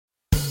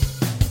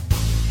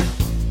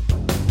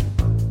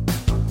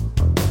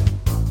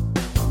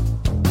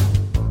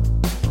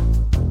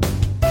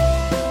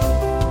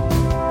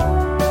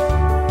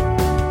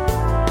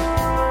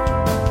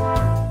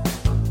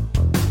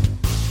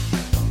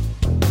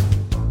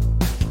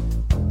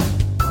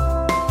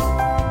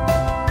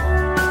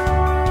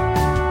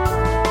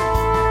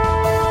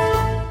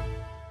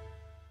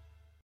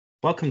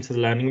Welcome to the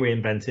Learning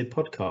Reinvented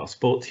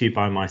podcast, brought to you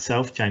by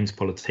myself, James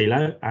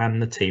Politillo,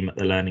 and the team at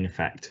The Learning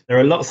Effect. There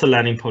are lots of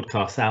learning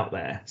podcasts out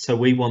there, so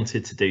we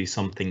wanted to do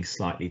something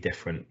slightly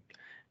different.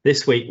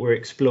 This week, we're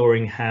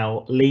exploring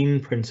how lean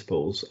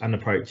principles and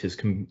approaches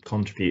can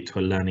contribute to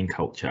a learning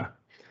culture.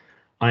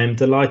 I am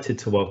delighted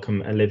to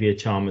welcome Olivia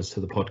Chalmers to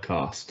the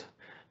podcast.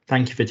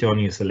 Thank you for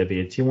joining us,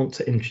 Olivia. Do you want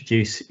to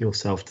introduce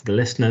yourself to the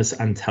listeners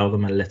and tell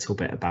them a little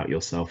bit about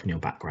yourself and your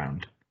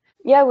background?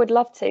 Yeah, I would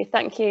love to.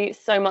 Thank you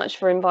so much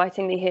for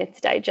inviting me here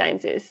today,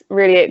 James. It's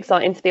really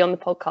exciting to be on the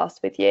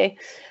podcast with you.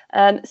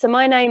 So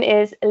my name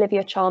is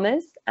Olivia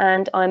Chalmers,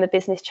 and I'm a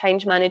business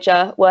change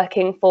manager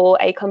working for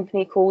a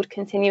company called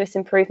Continuous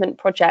Improvement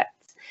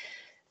Projects.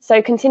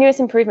 So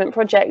Continuous Improvement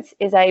Projects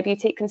is a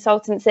boutique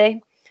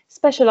consultancy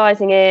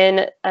specialising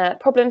in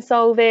problem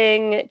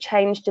solving,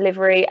 change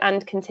delivery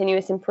and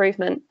continuous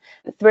improvement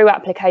through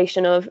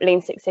application of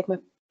Lean Six Sigma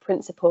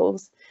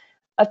principles.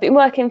 I've been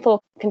working for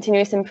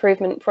Continuous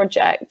Improvement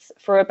Projects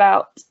for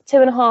about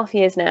 2.5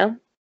 years now,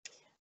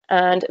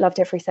 and loved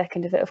every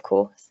second of it, of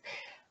course.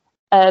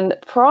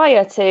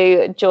 Prior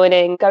to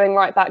joining, going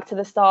right back to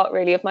the start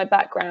really of my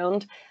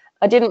background,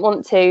 I didn't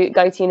want to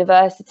go to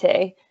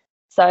university.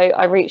 So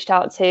I reached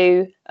out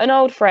to an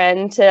old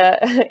friend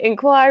to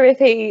inquire if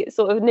he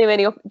sort of knew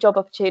any job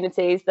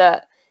opportunities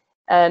that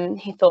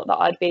he thought that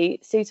I'd be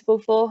suitable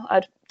for.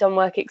 I'd done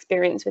work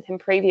experience with him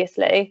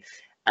previously,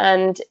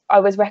 and I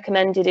was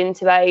recommended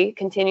into a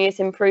continuous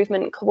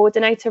improvement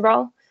coordinator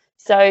role.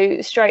 So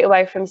straight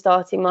away from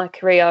starting my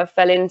career, I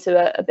fell into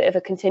a bit of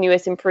a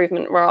continuous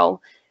improvement role.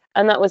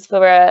 And that was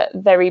for a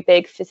very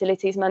big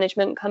facilities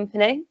management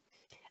company.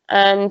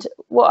 And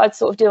what I'd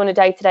sort of do on a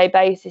day-to-day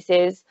basis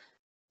is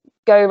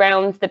go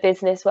around the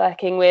business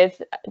working with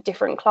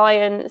different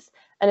clients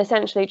and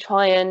essentially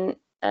try and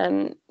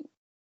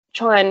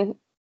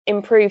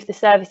improve the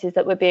services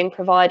that were being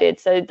provided.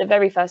 So the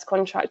very first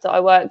contract that I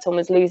worked on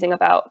was losing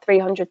about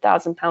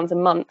 £300,000 a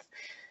month.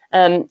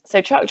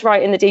 So chucked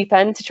right in the deep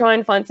end to try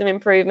and find some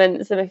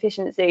improvements, some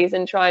efficiencies,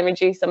 and try and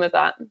reduce some of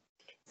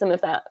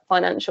that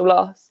financial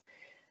loss.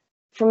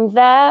 From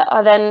there,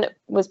 I then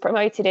was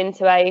promoted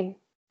into a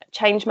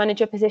change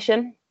manager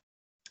position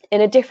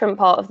in a different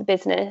part of the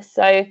business.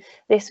 So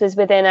this was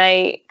within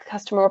a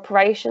customer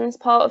operations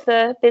part of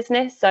the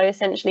business, so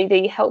essentially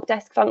the help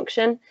desk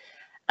function.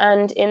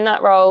 And in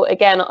that role,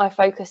 again, I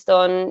focused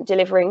on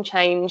delivering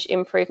change,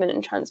 improvement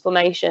and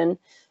transformation,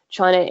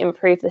 trying to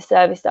improve the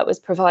service that was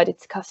provided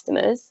to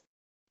customers.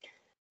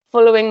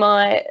 Following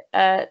my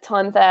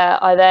time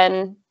there, I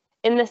then,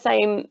 in the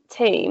same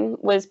team,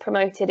 was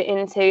promoted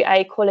into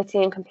a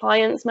quality and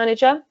compliance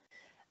manager.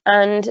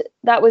 And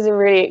that was a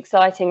really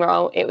exciting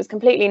role. It was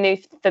completely new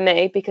for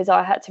me because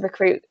I had to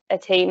recruit a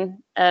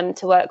team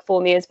to work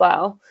for me as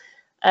well.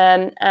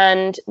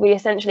 And we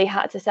essentially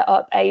had to set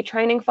up a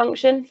training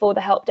function for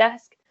the help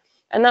desk.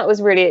 And that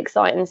was really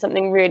exciting,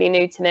 something really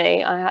new to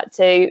me. I had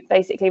to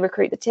basically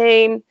recruit the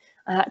team.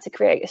 I had to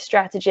create a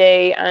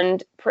strategy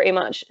and pretty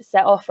much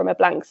set off from a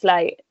blank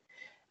slate.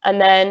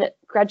 And then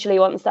gradually,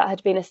 once that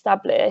had been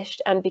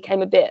established and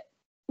became a bit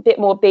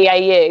more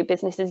BAU,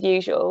 business as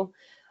usual,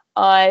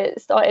 I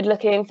started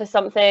looking for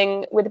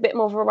something with a bit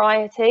more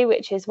variety,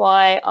 which is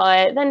why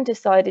I then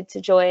decided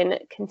to join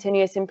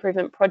Continuous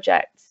Improvement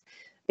Projects,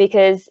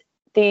 because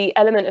the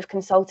element of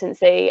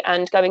consultancy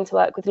and going to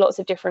work with lots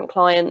of different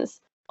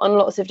clients on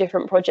lots of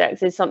different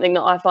projects is something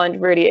that I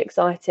find really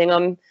exciting.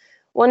 I'm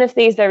one of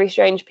these very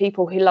strange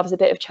people who loves a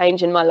bit of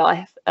change in my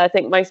life. I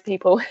think most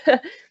people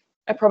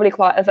are probably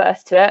quite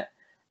averse to it.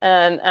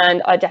 And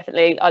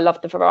I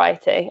love the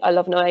variety. I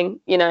love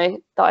knowing, that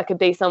I could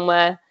be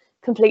somewhere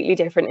completely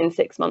different in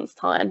 6 months'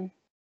 time.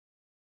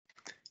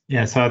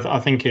 Yeah, so I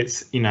think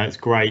it's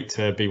great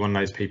to be one of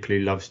those people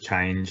who loves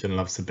change and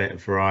loves a bit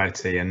of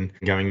variety, and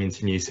going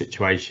into new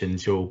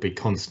situations, you'll be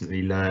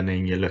constantly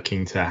learning. You're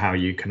looking to how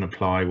you can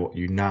apply what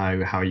you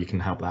know, how you can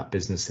help that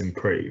business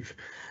improve.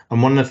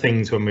 And one of the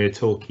things when we were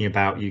talking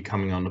about you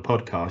coming on the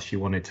podcast, you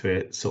wanted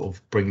to sort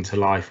of bring to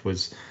life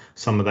was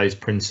some of those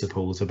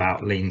principles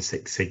about Lean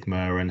Six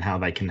Sigma and how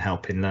they can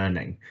help in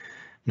learning.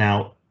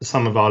 Now,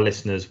 some of our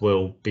listeners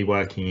will be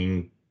working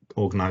in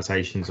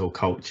organizations or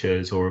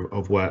cultures or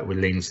have worked with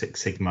Lean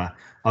Six Sigma.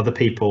 Other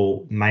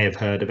people may have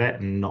heard of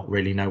it and not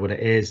really know what it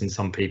is, and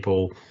some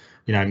people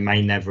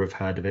may never have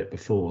heard of it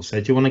before. So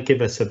do you want to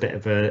give us a bit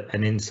of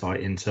an insight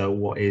into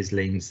what is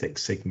Lean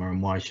Six Sigma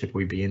and why should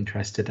we be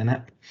interested in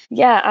it?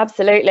 Yeah,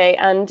 absolutely.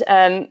 And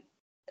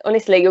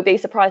honestly, you'll be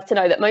surprised to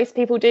know that most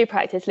people do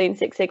practice Lean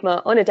Six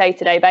Sigma on a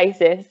day-to-day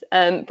basis,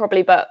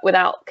 probably, but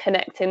without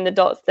connecting the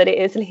dots that it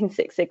is Lean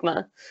Six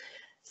Sigma.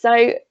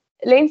 So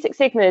Lean Six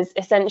Sigma is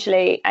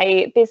essentially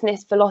a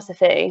business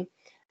philosophy,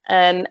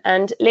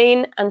 and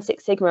Lean and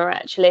Six Sigma are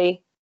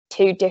actually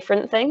two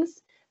different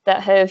things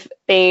that have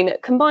been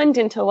combined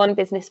into one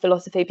business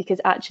philosophy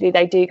because actually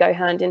they do go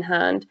hand in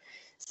hand.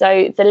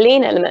 So the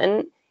Lean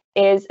element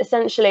is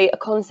essentially a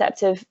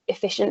concept of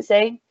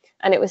efficiency,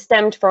 and it was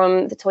stemmed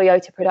from the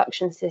Toyota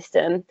production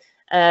system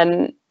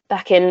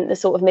back in the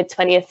sort of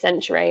mid-20th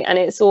century, and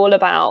it's all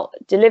about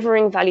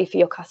delivering value for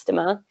your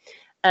customer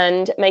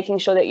and making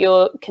sure that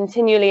you're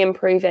continually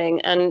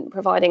improving and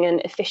providing an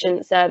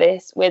efficient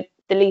service with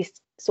the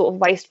least sort of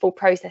wasteful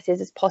processes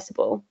as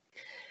possible.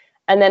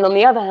 And then on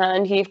the other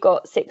hand, you've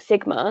got Six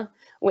Sigma,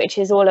 which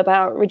is all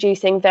about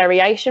reducing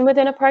variation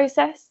within a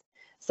process.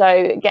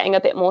 So getting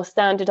a bit more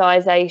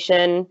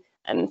standardization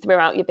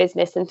throughout your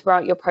business and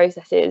throughout your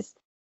processes.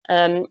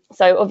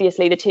 So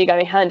obviously the two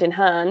going hand in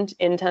hand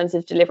in terms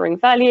of delivering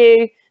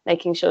value,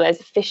 making sure there's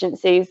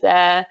efficiencies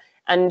there,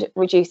 and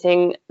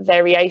reducing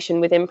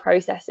variation within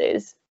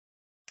processes.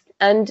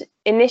 And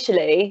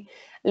initially,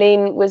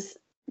 Lean was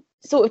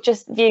sort of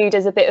just viewed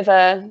as a bit of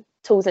a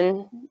tools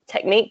and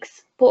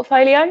techniques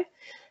portfolio.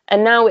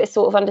 And now it's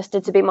sort of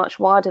understood to be much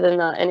wider than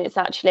that. And it's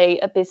actually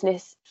a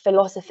business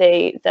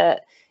philosophy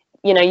that,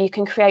 you know, you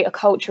can create a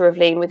culture of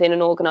Lean within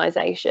an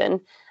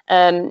organization.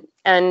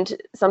 And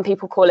some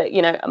people call it,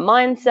 you know, a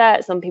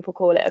mindset, some people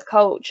call it a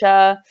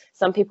culture,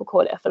 some people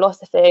call it a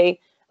philosophy.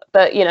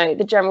 But, you know,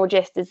 the general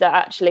gist is that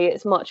actually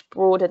it's much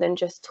broader than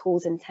just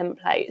tools and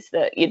templates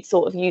that you'd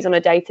sort of use on a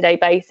day-to-day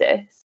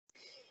basis.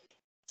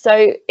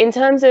 So in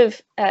terms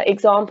of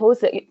examples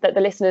that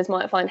the listeners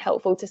might find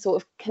helpful to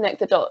sort of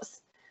connect the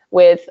dots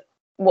with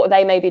what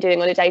they may be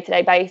doing on a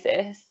day-to-day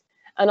basis,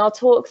 and I'll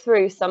talk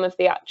through some of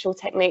the actual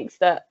techniques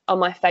that are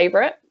my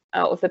favourite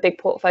out of the big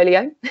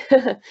portfolio.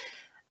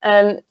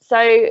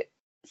 So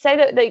say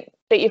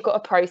that you've got a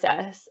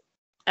process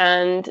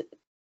and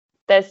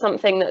there's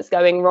something that's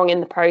going wrong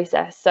in the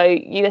process. So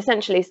you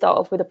essentially start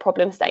off with a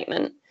problem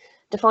statement.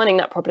 Defining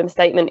that problem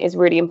statement is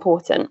really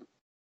important.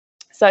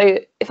 So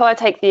if I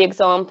take the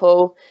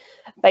example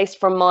based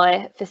from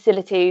my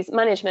facilities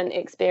management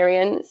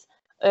experience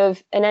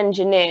of an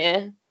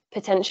engineer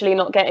potentially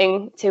not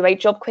getting to a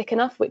job quick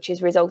enough, which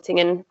is resulting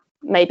in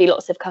maybe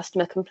lots of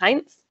customer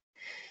complaints.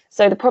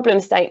 So the problem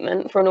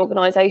statement for an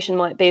organisation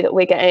might be that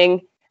we're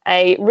getting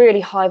a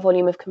really high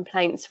volume of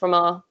complaints from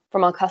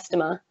our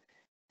customer,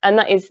 and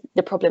that is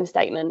the problem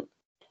statement.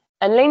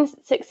 And Lean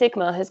Six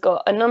Sigma has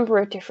got a number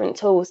of different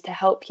tools to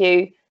help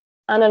you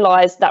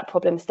analyse that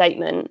problem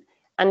statement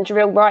and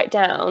drill right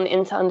down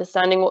into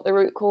understanding what the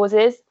root cause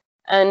is.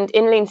 And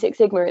in Lean Six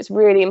Sigma, it's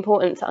really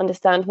important to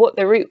understand what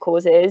the root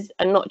cause is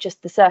and not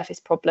just the surface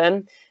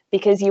problem,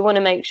 because you want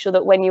to make sure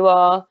that when you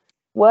are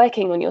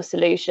working on your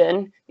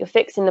solution, you're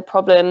fixing the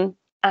problem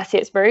at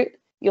its root,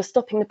 you're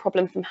stopping the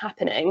problem from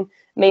happening,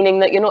 meaning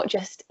that you're not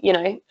just, you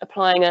know,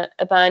 applying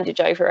a bandage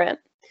over it.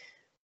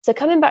 So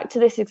coming back to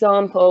this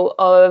example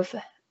of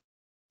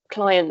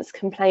clients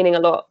complaining a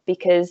lot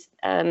because,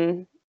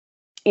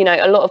 you know,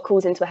 a lot of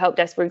calls into a help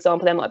desk, for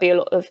example, there might be a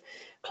lot of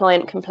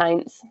client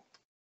complaints.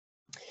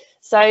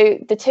 So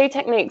the two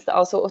techniques that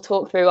I'll sort of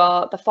talk through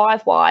are the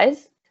 5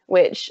 whys,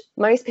 which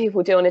most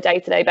people do on a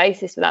day-to-day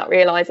basis without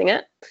realising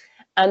it.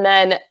 And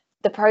then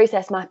the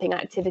process mapping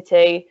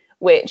activity,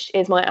 which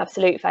is my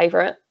absolute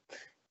favourite.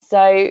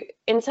 So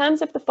in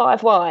terms of the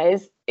 5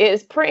 whys, it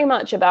is pretty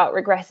much about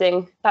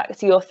regressing back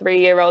to your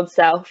 3-year-old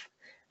self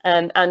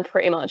and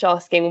pretty much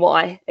asking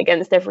why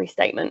against every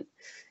statement.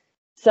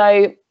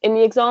 So in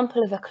the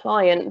example of a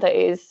client that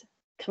is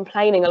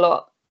complaining a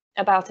lot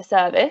about a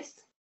service,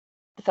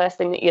 the first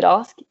thing that you'd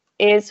ask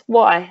is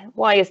why?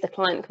 Why is the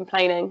client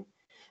complaining?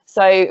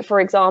 So, for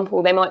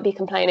example, they might be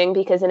complaining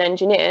because an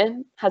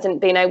engineer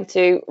hasn't been able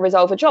to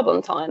resolve a job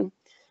on time.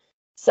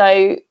 So,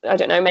 I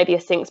don't know, maybe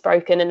a sink's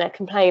broken and they're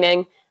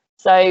complaining.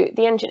 So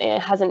the engineer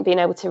hasn't been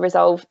able to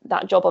resolve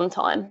that job on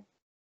time.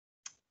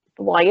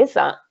 Why is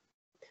that?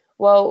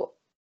 Well,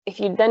 if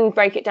you then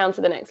break it down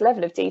to the next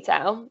level of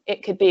detail,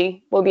 it could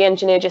be, well, the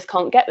engineer just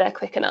can't get there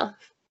quick enough.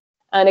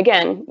 And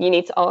again, you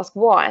need to ask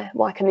why.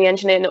 Why can the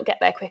engineer not get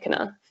there quick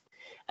enough?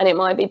 And it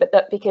might be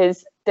that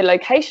because the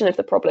location of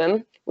the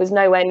problem was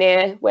nowhere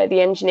near where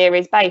the engineer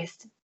is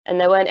based, and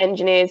there weren't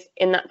engineers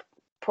in that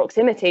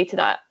proximity to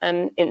that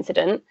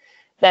incident.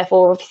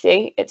 Therefore,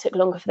 obviously, it took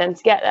longer for them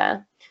to get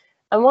there.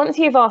 And once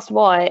you've asked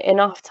why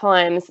enough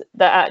times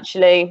that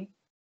actually,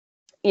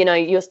 you know,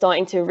 you're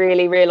starting to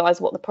really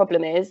realise what the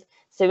problem is.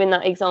 So in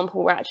that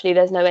example where actually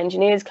there's no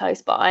engineers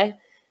close by,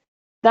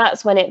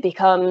 that's when it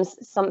becomes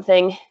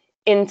something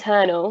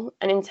internal,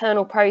 an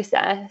internal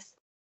process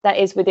that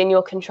is within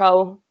your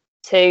control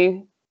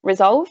to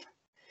resolve.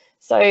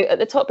 So at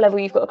the top level,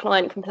 you've got a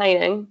client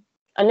complaining.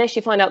 Unless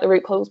you find out the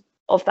root cause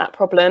of that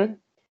problem,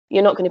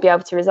 you're not going to be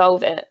able to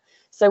resolve it.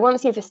 So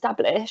once you've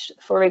established,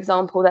 for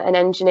example, that an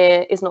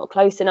engineer is not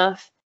close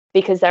enough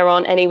because there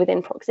aren't any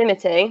within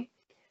proximity,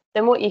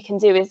 then what you can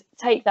do is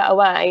take that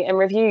away and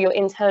review your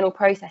internal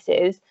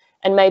processes.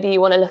 And maybe you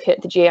want to look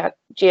at the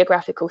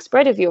geographical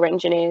spread of your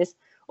engineers,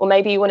 or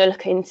maybe you want to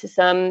look into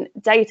some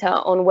data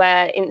on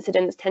where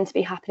incidents tend to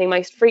be happening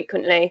most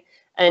frequently.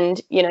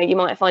 And, you know, you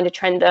might find a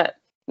trend that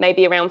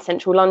maybe around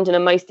central London are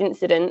most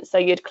incidents. So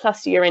you'd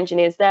cluster your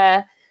engineers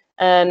there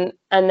and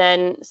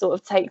then sort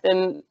of take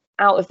them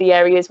out of the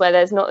areas where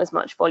there's not as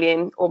much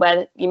volume, or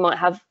where you might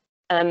have,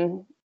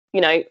 you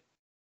know,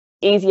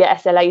 easier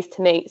SLAs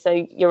to meet.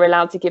 So you're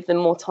allowed to give them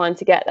more time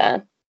to get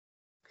there.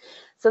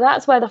 So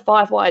that's where the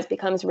 5 whys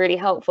becomes really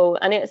helpful.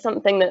 And it's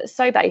something that's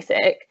so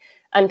basic,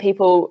 and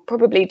people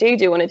probably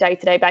do on a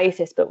day-to-day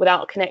basis, but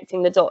without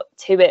connecting the dot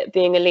to it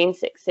being a Lean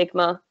Six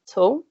Sigma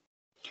tool.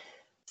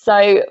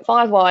 So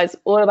 5 whys,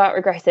 all about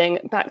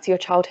regressing back to your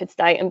childhood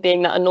state and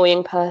being that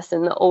annoying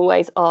person that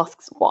always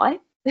asks why.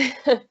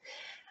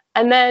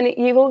 And then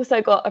you've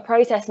also got a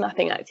process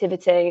mapping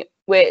activity,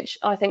 which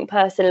I think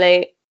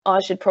personally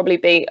I should probably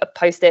be a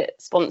Post-it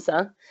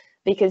sponsor,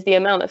 because the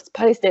amount of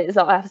Post-its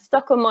that I have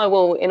stuck on my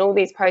wall in all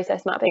these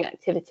process mapping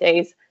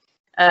activities,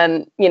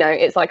 you know,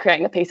 it's like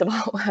creating a piece of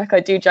artwork.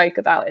 I do joke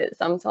about it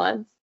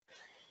sometimes.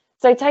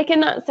 So taking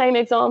that same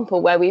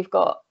example where we've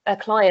got a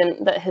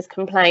client that has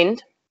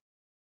complained,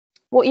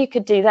 what you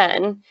could do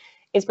then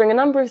is bring a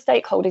number of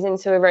stakeholders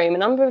into a room, a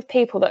number of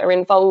people that are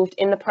involved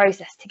in the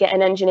process to get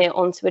an engineer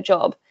onto a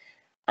job,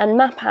 and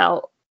map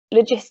out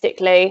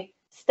logistically,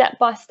 step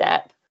by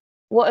step,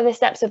 what are the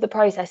steps of the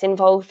process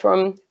involved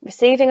from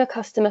receiving a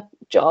customer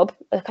job,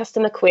 a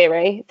customer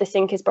query, the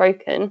sink is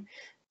broken,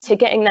 to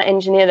getting that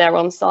engineer there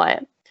on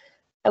site.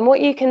 And what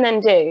you can then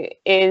do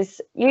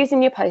is,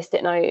 using your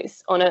Post-it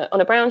notes on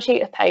a brown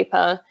sheet of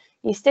paper,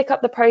 you stick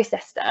up the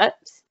process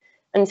steps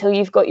until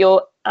you've got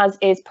your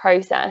as-is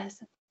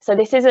process. So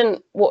this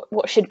isn't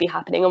what should be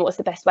happening and what's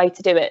the best way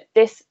to do it.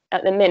 This,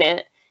 at the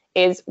minute,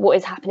 is what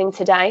is happening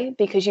today,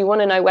 because you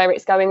want to know where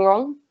it's going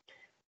wrong.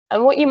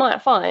 And what you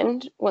might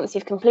find once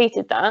you've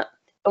completed that,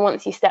 and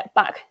once you step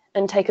back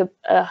and take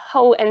a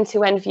whole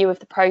end-to-end view of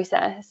the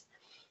process,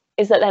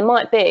 is that there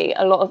might be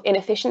a lot of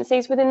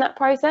inefficiencies within that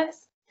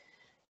process.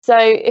 So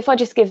if I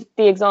just give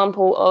the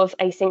example of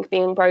a sink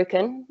being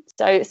broken,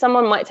 so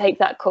someone might take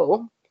that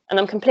call, and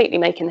I'm completely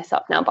making this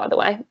up now, by the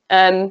way,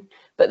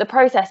 but the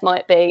process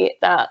might be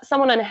that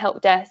someone on a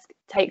help desk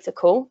takes a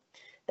call,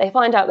 they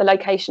find out the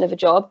location of a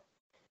job,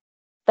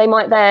 they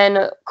might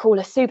then call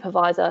a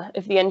supervisor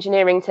of the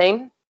engineering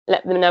team,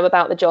 let them know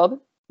about the job.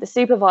 The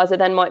supervisor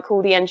then might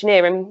call the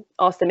engineer and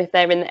ask them if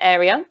they're in the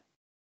area.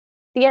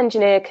 The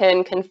engineer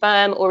can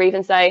confirm or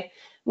even say,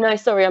 no,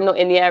 sorry, I'm not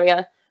in the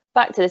area.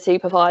 Back to the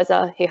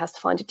supervisor, who has to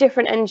find a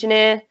different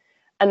engineer.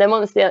 And then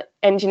once the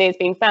engineer's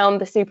been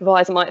found, the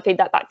supervisor might feed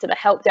that back to the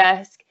help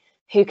desk,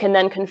 who can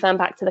then confirm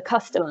back to the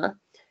customer.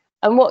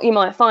 And what you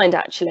might find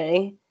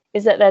actually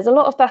is that there's a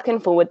lot of back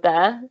and forward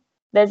there.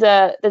 There's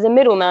a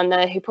middleman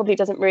there who probably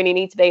doesn't really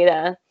need to be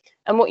there.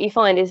 And what you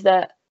find is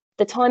that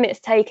the time it's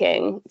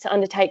taking to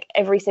undertake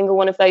every single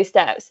one of those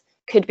steps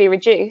could be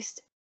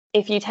reduced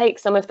if you take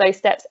some of those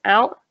steps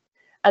out.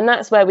 And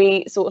that's where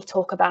we sort of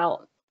talk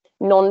about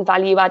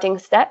non-value adding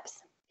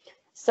steps.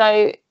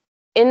 So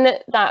in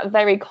that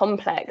very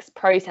complex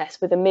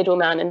process with a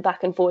middleman and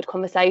back and forward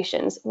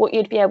conversations, what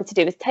you'd be able to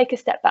do is take a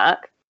step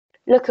back,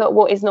 look at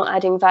what is not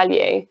adding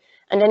value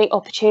and any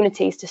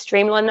opportunities to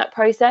streamline that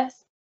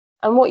process.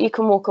 And what you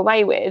can walk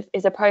away with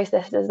is a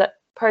process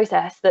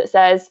that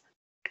says,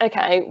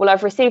 okay, well,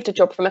 I've received a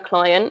job from a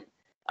client,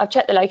 I've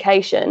checked the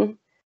location.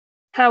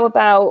 How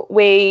about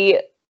we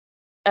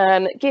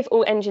give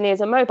all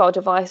engineers a mobile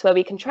device where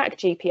we can track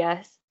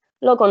GPS,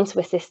 log onto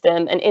a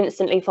system and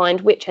instantly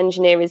find which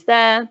engineer is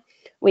there.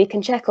 We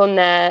can check on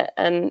their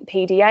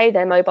PDA,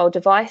 their mobile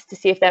device, to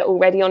see if they're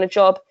already on a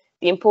job,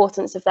 the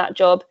importance of that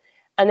job.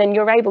 And then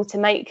you're able to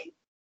make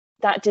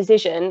that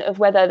decision of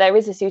whether there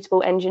is a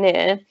suitable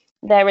engineer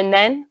there and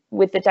then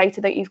with the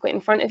data that you've got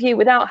in front of you,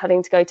 without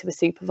having to go to a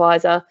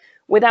supervisor,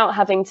 without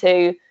having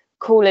to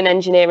call an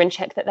engineer and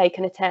check that they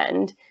can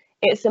attend.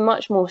 It's a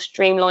much more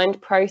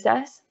streamlined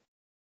process.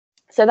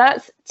 So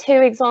that's 2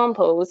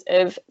 examples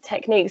of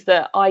techniques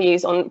that I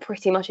use on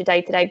pretty much a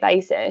day-to-day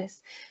basis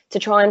to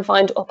try and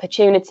find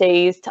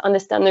opportunities, to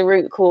understand the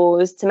root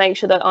cause, to make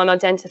sure that I'm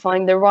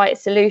identifying the right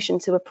solution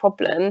to a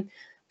problem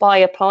by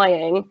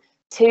applying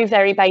 2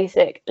 very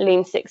basic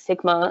Lean Six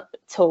Sigma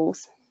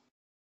tools.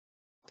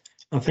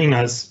 I think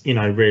that's, you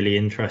know, really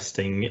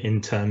interesting in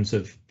terms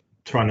of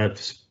trying to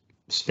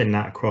spin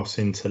that across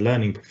into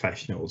learning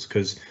professionals,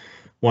 because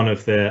one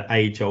of the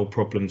age-old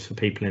problems for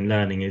people in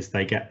learning is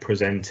they get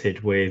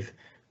presented with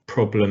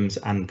problems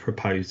and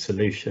proposed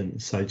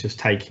solutions. So just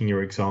taking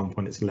your example,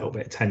 and it's a little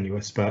bit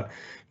tenuous, but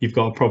you've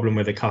got a problem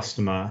with a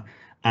customer,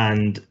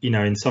 and you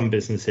know, in some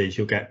businesses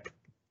you'll get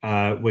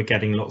we're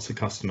getting lots of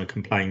customer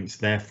complaints,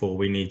 therefore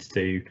we need to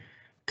do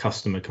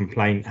customer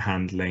complaint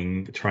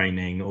handling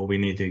training, or we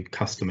need to do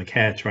customer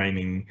care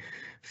training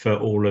for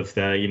all of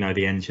the, you know,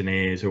 the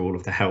engineers or all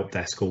of the help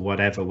desk or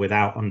whatever,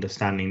 without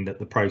understanding that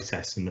the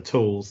process and the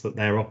tools that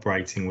they're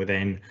operating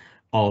within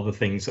are the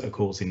things that are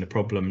causing the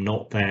problem,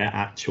 not their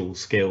actual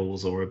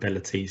skills or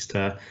abilities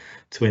to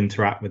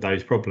interact with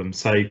those problems.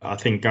 So I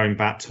think going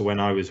back to when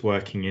I was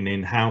working in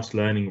in-house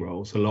learning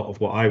roles, a lot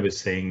of what I was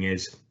seeing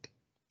is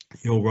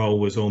your role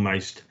was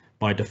almost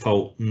by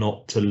default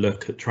not to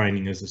look at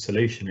training as a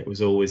solution. It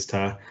was always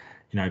to,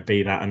 you know,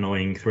 be that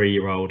annoying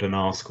 3-year-old and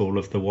ask all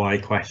of the why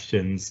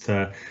questions,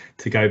 to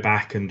go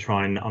back and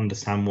try and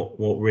understand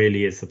what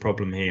really is the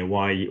problem here.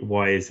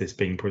 Why is this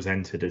being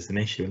presented as an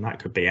issue? And that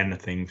could be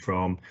anything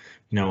from,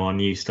 you know, our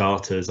new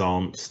starters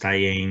aren't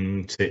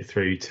staying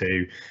through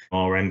to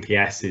our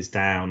NPS is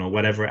down, or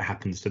whatever it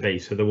happens to be.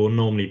 So there will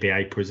normally be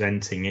a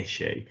presenting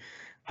issue.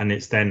 and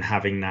it's then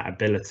having that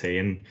ability.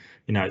 And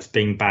it's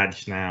being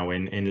badged now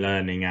in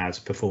learning as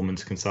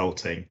performance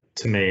consulting.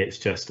 To me, it's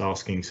just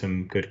asking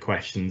some good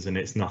questions, and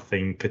it's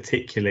nothing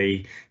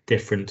particularly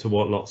different to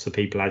what lots of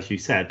people, as you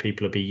said,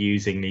 people will be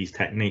using these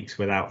techniques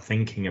without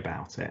thinking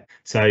about it.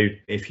 So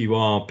if you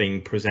are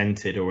being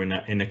presented, or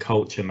in a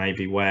culture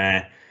maybe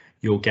where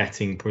you're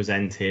getting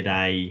presented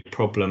a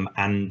problem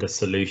and a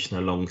solution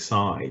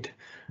alongside,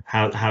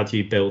 how do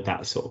you build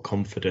that sort of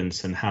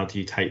confidence, and how do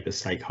you take the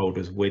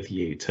stakeholders with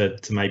you to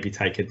maybe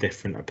take a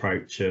different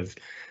approach of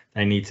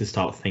they need to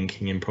start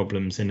thinking in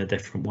problems in a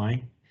different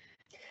way?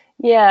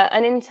 Yeah,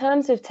 and in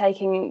terms of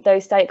taking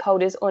those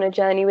stakeholders on a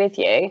journey with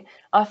you,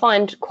 I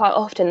find quite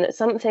often that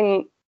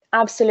something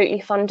absolutely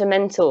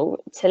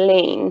fundamental to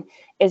lean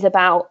is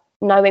about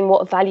knowing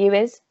what value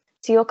is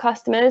to your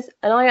customers.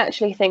 And I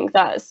actually think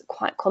that's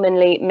quite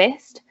commonly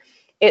missed.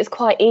 It's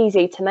quite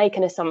easy to make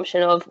an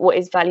assumption of what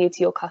is value to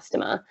your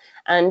customer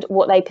and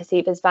what they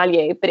perceive as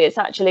value, but it's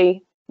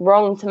actually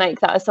wrong to make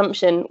that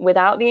assumption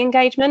without the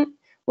engagement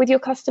with your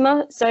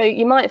customer. So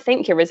you might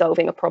think you're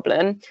resolving a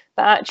problem,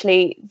 but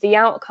actually the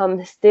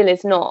outcome still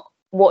is not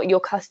what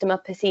your customer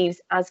perceives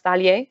as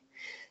value.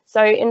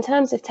 So in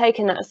terms of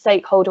taking that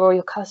stakeholder or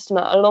your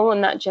customer along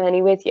on that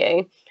journey with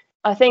you,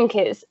 I think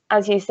it's,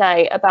 as you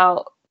say,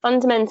 about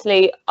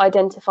fundamentally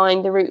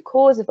identifying the root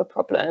cause of a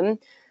problem.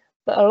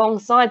 But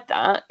alongside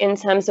that, in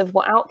terms of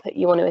what output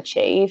you want to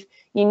achieve,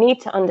 you need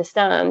to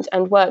understand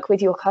and work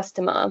with your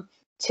customer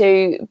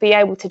to be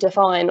able to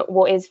define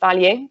what is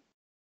value.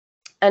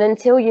 And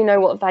until you know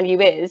what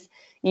value is,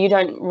 you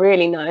don't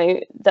really know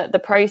that the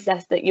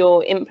process that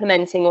you're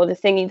implementing or the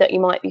thing that you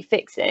might be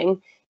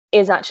fixing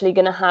is actually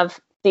going to have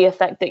the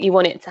effect that you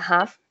want it to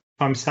have.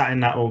 If I'm sat in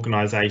that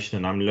organisation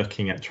and I'm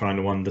looking at trying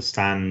to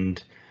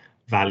understand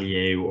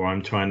value, or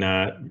I'm trying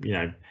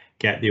to,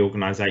 get the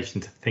organisation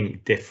to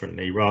think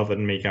differently, rather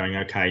than me going,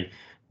 okay,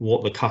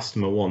 what the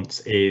customer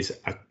wants is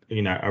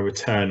a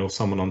return or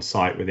someone on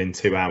site within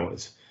 2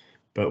 hours.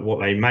 But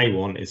what they may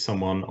want is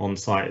someone on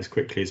site as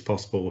quickly as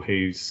possible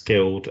who's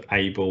skilled,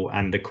 able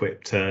and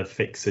equipped to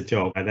fix a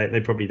job. They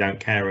probably don't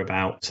care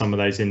about some of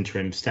those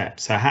interim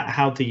steps. So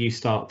how do you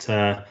start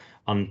to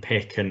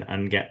unpick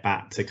and get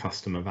back to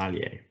customer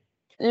value?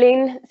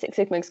 Lean Six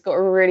Sigma's got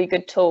a really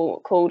good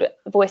tool called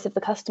Voice of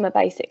the Customer,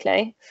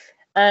 basically.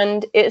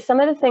 And it's some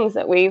of the things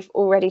that we've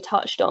already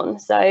touched on.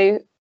 So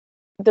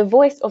the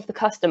voice of the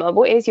customer,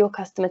 what is your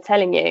customer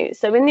telling you?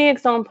 So in the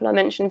example I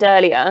mentioned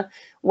earlier,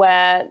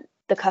 where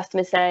the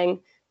customer saying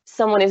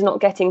someone is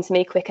not getting to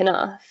me quick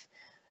enough,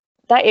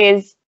 that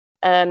is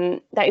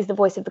the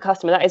voice of the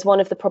customer. That is one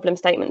of the problem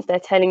statements they're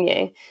telling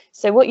you.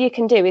 So what you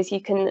can do is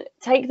you can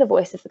take the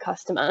voice of the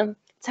customer,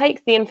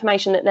 take the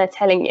information that they're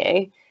telling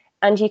you,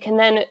 and you can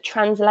then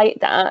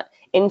translate that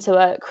into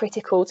a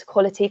critical to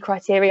quality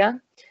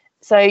criteria.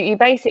 So you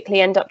basically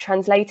end up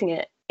translating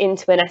it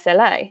into an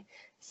SLA.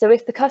 So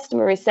if the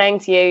customer is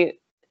saying to you,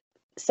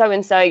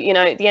 so-and-so,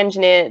 the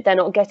engineer, they're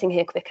not getting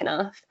here quick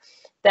enough,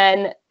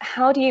 then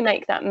how do you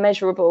make that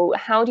measurable?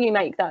 How do you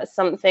make that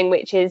something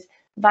which is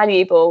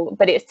valuable,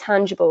 but it's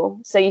tangible,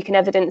 so you can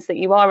evidence that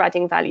you are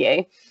adding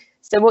value?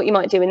 So what you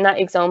might do in that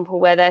example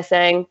where they're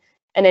saying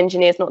an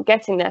engineer's not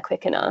getting there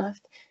quick enough,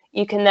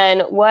 you can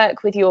then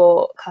work with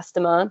your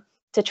customer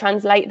to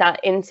translate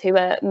that into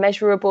a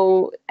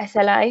measurable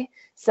SLA.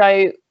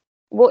 So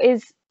what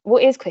is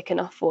quick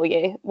enough for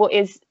you? What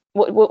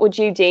would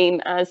you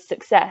deem as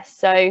success?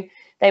 So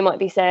they might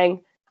be saying,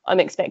 I'm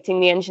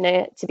expecting the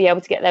engineer to be able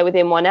to get there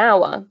within 1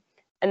 hour.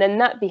 And then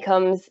that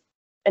becomes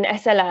an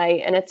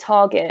SLA and a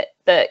target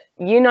that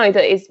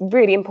that is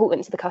really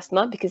important to the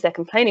customer because they're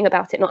complaining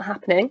about it not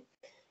happening.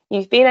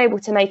 You've been able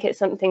to make it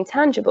something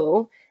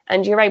tangible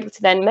and you're able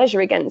to then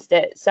measure against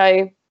it.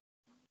 So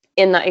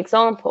in that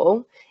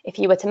example, if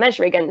you were to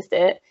measure against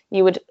it,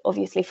 you would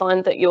obviously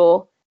find that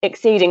you're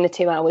exceeding the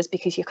 2 hours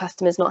because your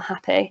customer's not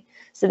happy.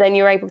 So then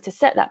you're able to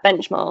set that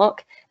benchmark,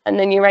 and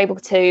then you're able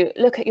to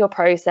look at your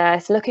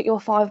process, look at your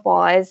 5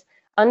 whys,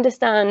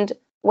 understand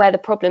where the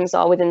problems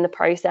are within the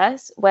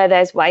process, where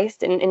there's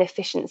waste and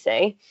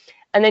inefficiency.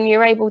 And then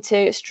you're able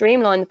to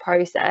streamline the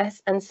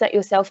process and set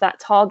yourself that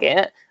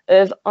target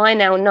of, I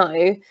now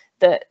know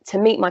that to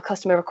meet my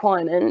customer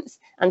requirements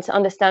and to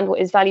understand what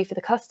is value for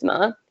the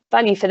customer,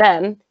 value for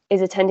them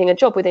is attending a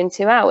job within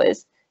 2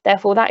 hours.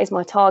 Therefore, that is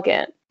my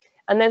target.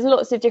 And there's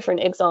lots of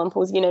different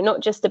examples,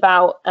 not just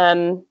about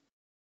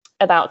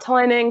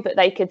timing, but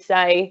they could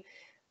say,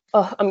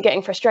 oh, I'm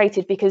getting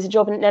frustrated because the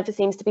job never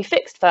seems to be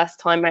fixed first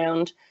time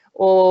round,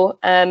 or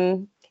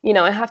I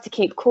have to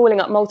keep calling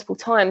up multiple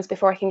times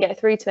before I can get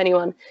through to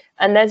anyone.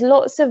 And there's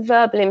lots of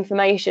verbal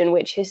information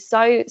which is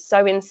so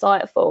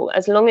insightful,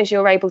 as long as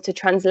you're able to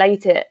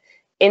translate it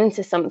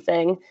into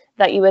something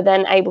that you are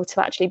then able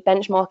to actually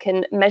benchmark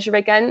and measure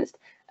against.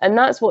 And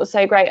that's what's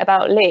so great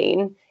about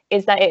Lean,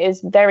 is that it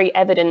is very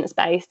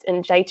evidence-based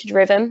and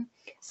data-driven.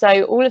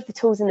 So all of the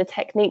tools and the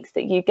techniques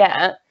that you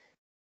get,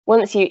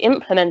 once you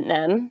implement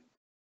them,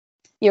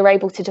 you're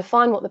able to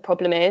define what the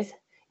problem is,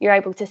 you're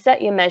able to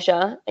set your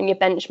measure and your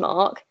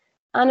benchmark,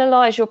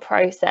 analyze your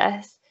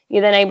process,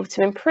 you're then able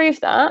to improve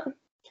that,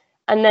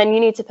 And then you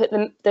need to put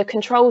the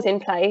controls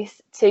in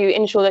place to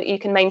ensure that you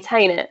can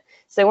maintain it.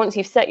 So once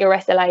you've set your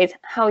SLAs,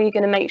 how are you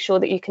going to make sure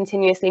that you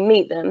continuously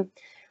meet them?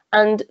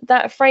 And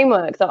that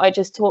framework that I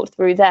just talked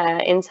through there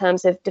in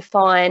terms of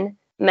define,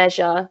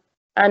 measure,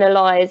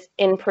 analyze,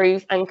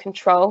 improve, and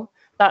control,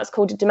 that's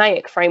called a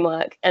DMAIC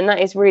framework. And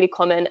that is really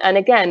common. And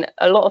again,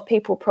 a lot of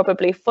people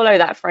probably follow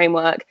that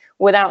framework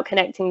without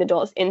connecting the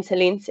dots into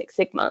Lean Six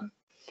Sigma.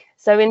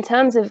 So in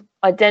terms of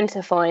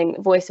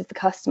identifying voice of the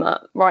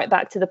customer, right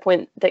back to the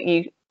point that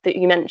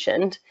you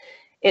mentioned,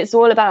 it's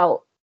all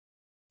about,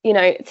 you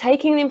know,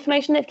 taking the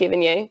information they've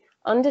given you,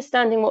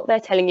 understanding what they're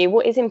telling you,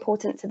 what is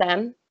important to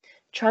them,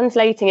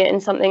 translating it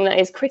in something that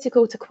is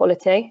critical to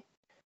quality,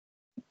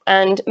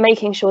 and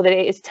making sure that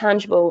it is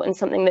tangible and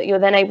something that you're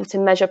then able to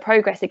measure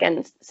progress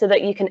against, so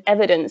that you can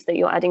evidence that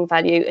you're adding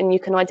value and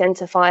you can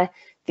identify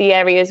the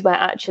areas where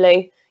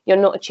actually you're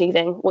not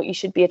achieving what you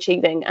should be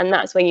achieving. And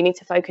that's where you need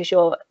to focus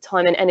your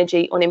time and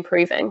energy on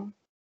improving.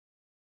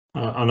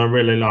 And I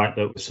really like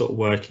that we're sort of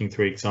working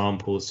through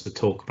examples to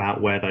talk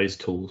about where those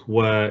tools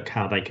work,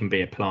 how they can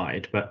be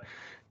applied. But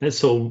let's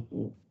sort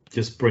of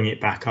just bring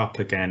it back up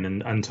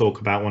again and talk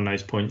about one of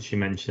those points you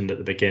mentioned at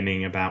the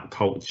beginning about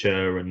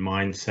culture and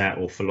mindset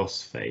or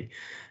philosophy.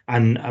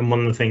 And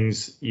one of the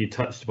things you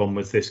touched upon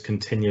was this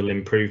continual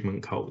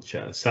improvement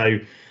culture. So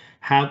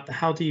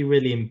how do you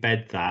really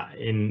embed that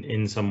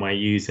in some way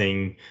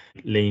using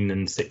Lean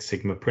and Six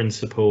Sigma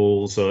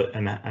principles,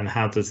 and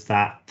how does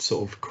that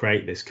sort of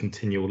create this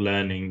continual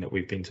learning that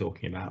we've been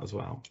talking about as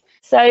well?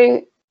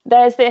 So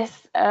there's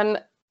this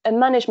a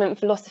management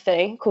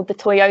philosophy called the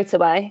Toyota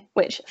way,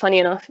 which funny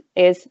enough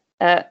is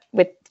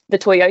with the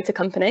Toyota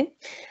company.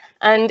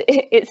 And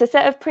it's a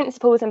set of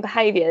principles and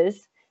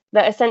behaviours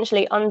that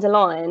essentially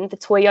underline the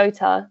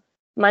Toyota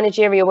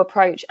managerial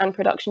approach and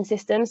production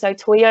system. So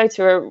Toyota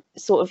are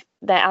sort of,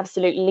 they're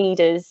absolute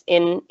leaders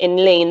in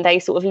Lean. They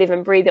sort of live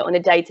and breathe it on a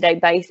day-to-day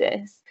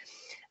basis.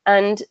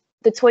 And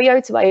the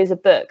Toyota Way is a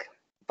book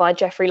by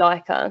Jeffrey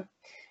Leiker,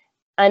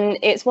 and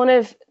it's one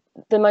of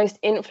the most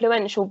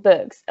influential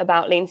books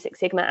about Lean Six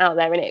Sigma out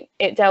there, and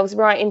it delves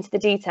right into the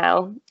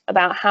detail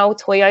about how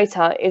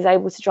Toyota is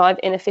able to drive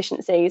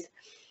inefficiencies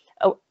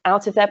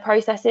out of their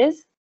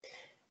processes.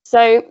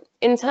 So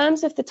in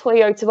terms of the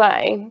Toyota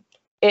Way,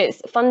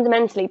 it's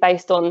fundamentally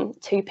based on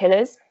two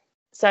pillars.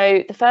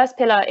 So the first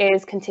pillar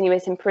is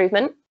continuous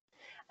improvement,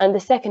 and the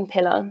second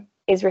pillar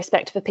is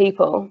respect for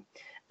people.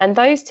 And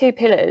those two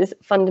pillars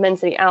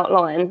fundamentally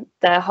outline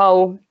their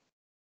whole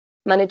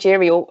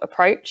managerial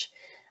approach,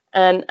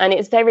 and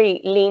it's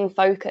very lean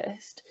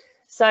focused.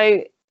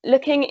 So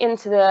looking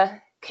into the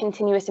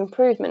continuous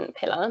improvement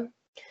pillar,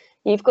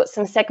 you've got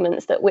some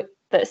segments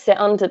that sit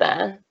under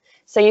there.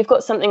 So you've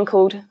got something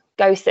called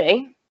Go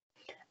See,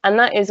 and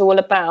that is all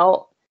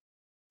about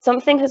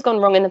something has gone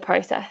wrong in the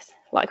process.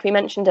 Like we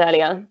mentioned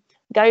earlier,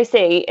 Go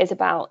See is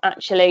about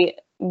actually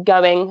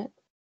going.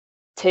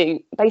 So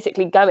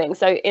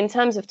in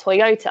terms of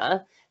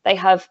Toyota, they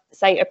have,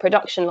 say, a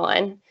production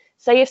line.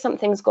 Say if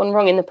something's gone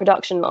wrong in the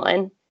production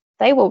line,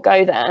 they will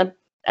go there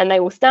and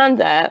they will stand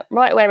there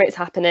right where it's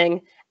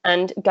happening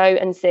and go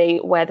and see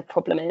where the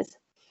problem is.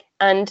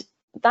 And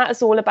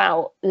that's all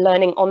about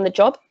learning on the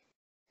job.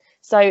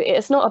 So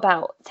it's not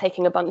about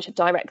taking a bunch of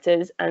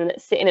directors and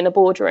sitting in a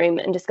boardroom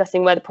and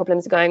discussing where the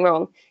problems are going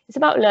wrong. It's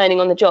about learning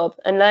on the job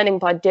and learning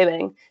by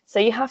doing. So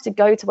you have to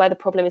go to where the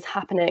problem is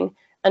happening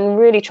and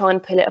really try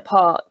and pull it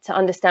apart to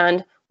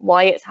understand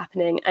why it's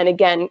happening. And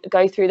again,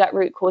 go through that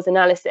root cause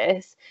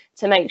analysis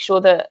to make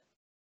sure that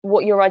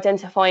what you're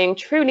identifying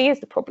truly is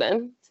the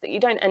problem, so that you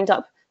don't end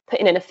up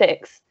putting in a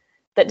fix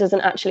that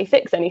doesn't actually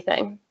fix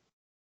anything.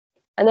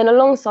 And then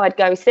alongside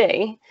Go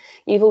See,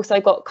 you've also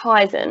got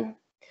Kaizen.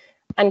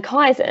 And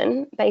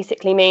Kaizen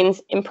basically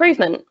means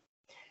improvement.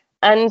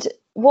 And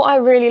what I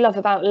really love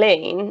about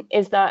Lean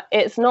is that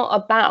it's not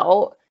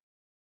about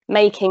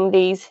making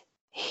these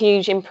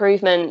huge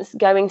improvements,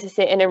 going to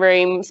sit in a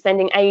room,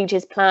 spending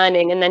ages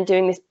planning, and then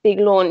doing this big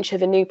launch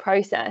of a new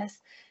process.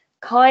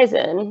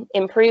 Kaizen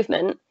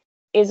improvement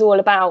is all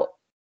about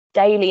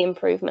daily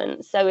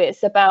improvements. So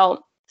it's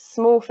about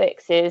small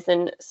fixes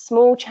and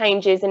small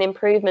changes and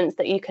improvements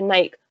that you can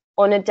make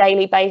on a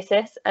daily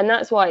basis. And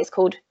that's why it's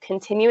called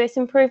continuous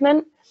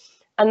improvement.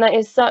 And that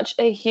is such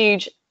a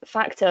huge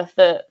factor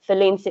for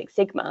Lean Six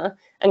Sigma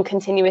and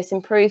continuous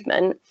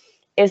improvement,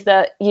 is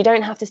that you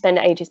don't have to spend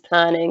ages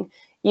planning.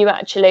 You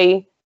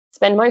actually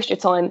spend most of your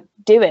time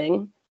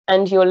doing,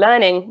 and you're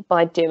learning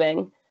by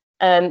doing.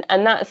 And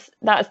that's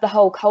the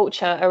whole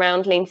culture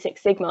around Lean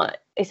Six Sigma.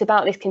 It's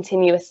about this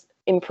continuous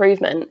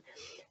improvement.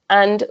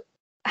 And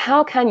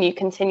how can you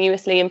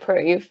continuously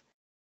improve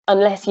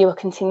unless you are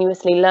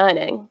continuously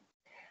learning?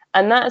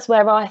 And that's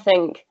where I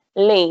think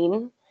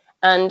Lean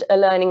and a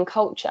learning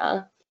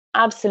culture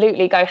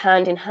absolutely go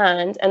hand in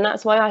hand. And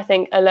that's why I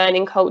think a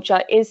learning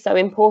culture is so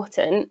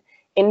important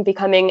in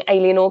becoming a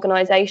Lean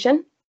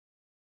organisation.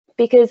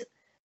 Because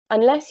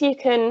unless you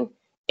can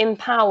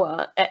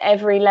empower at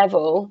every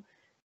level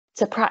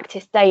to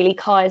practice daily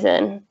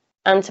Kaizen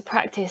and to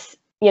practice,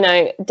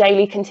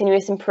 daily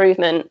continuous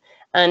improvement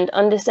and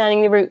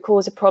understanding the root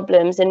cause of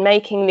problems and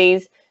making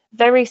these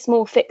very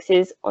small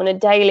fixes on a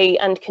daily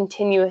and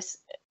continuous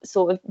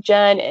sort of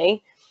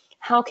journey,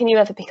 how can you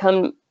ever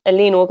become a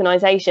lean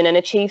organization and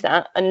achieve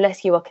that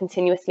unless you are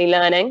continuously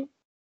learning?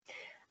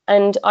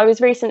 And I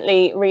was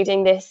recently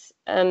reading this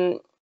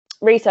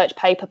research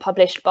paper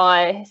published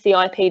by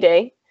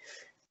CIPD,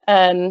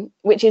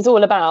 which is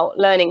all about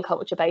learning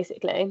culture,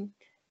 basically.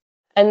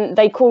 And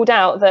they called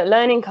out that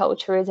learning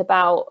culture is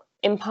about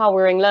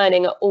empowering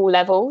learning at all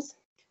levels.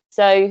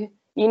 So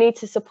you need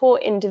to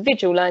support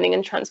individual learning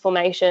and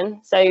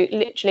transformation. So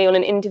literally on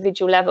an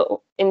individual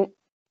level,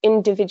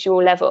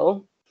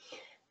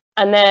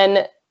 And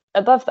then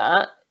above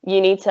that, you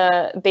need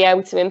to be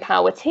able to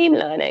empower team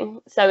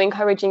learning. So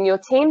encouraging your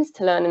teams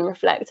to learn and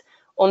reflect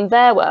on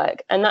their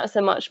work. And that's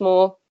a much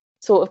more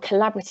sort of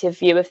collaborative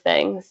view of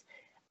things.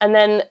 And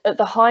then at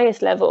the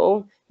highest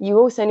level, you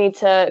also need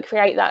to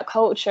create that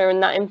culture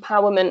and that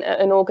empowerment at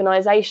an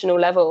organizational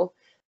level.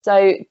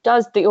 So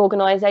does the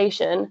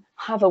organization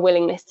have a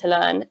willingness to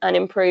learn and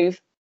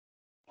improve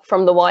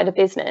from the wider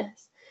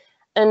business?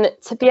 And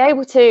to be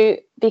able to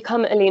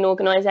become a lean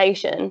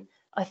organization,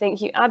 I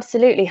think you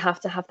absolutely have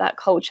to have that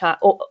culture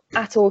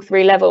at all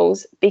three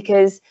levels,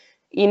 because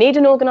you need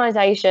an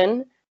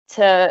organization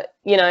to,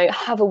 you know,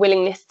 have a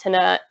willingness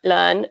to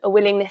learn, a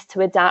willingness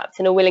to adapt,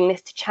 and a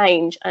willingness to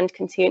change and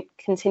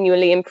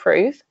continually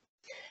improve.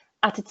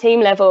 At a team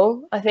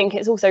level, I think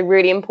it's also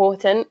really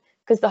important,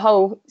 because the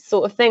whole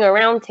sort of thing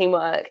around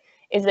teamwork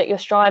is that you're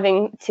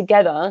striving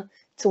together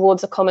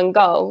towards a common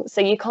goal.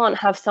 So you can't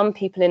have some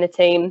people in a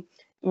team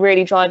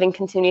really driving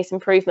continuous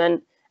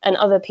improvement and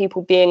other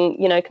people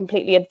being, you know,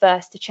 completely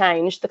adverse to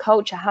change. The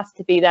culture has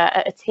to be there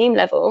at a team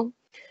level.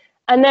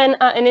 And then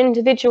at an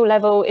individual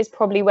level is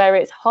probably where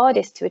it's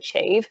hardest to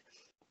achieve,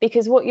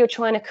 because what you're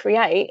trying to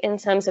create in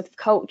terms of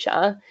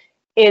culture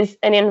is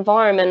an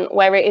environment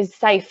where it is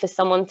safe for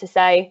someone to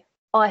say,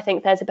 I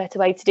think there's a better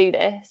way to do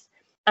this.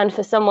 And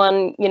for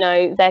someone, you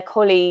know, their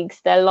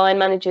colleagues, their line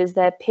managers,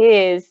 their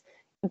peers,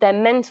 their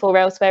mentor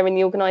elsewhere in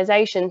the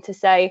organization to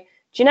say,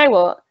 do you know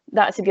what?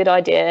 That's a good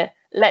idea.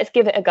 Let's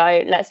give it a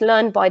go. Let's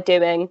learn by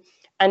doing.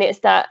 And it's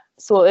that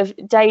sort of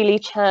daily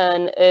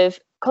churn of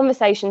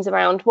conversations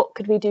around what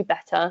could we do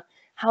better?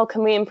 How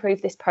can we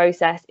improve this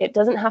process? It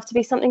doesn't have to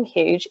be something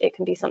huge. It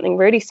can be something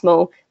really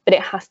small, but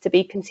it has to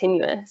be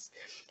continuous.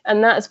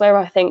 And that's where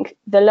I think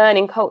the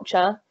learning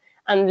culture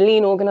and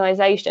lean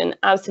organization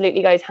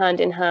absolutely goes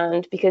hand in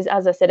hand, because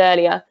as I said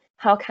earlier,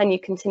 how can you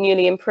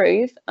continually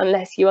improve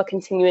unless you are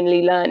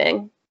continually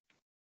learning?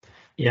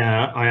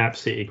 Yeah, I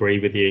absolutely agree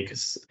with you,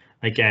 because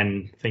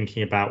again,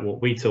 thinking about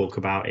what we talk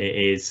about, it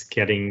is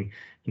getting,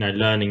 you know,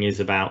 learning is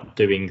about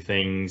doing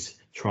things,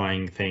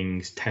 trying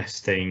things,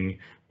 testing,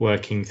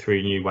 working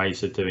through new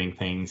ways of doing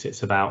things.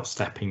 It's about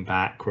stepping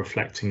back,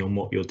 reflecting on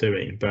what you're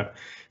doing. But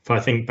if I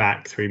think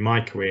back through my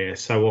career,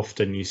 so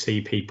often you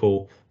see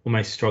people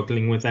almost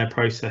struggling with their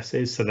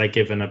processes. So they're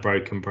given a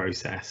broken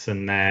process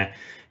and they're,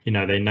 you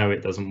know, they know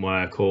it doesn't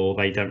work, or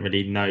they don't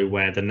really know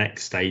where the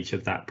next stage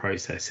of that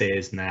process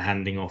is, and they're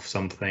handing off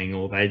something,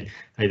 or they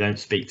don't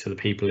speak to the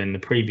people in the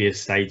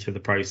previous stage of the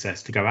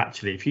process to go,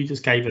 actually, if you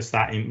just gave us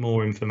that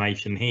more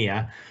information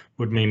here,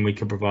 would mean we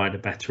could provide a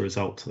better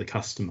result to the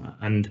customer.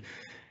 And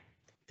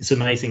it's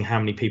amazing how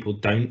many people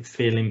don't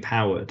feel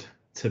empowered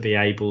to be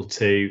able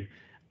to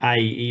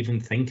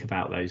even think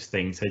about those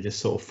things. They just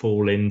sort of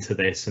fall into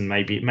this, and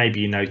maybe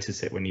you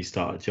notice it when you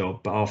start a job,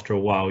 but after a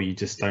while you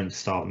just don't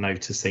start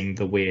noticing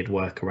the weird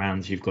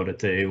workarounds you've got to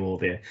do or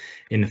the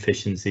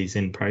inefficiencies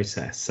in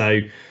process.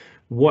 So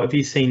what have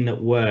you seen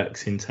that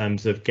works in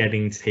terms of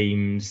getting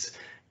teams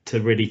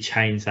to really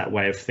change that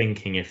way of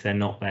thinking if they're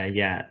not there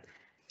yet?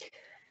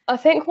 I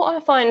think what I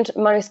find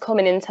most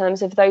common in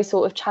terms of those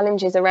sort of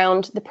challenges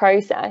around the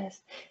process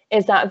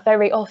is that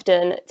very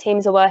often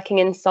teams are working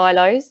in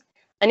silos.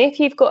 And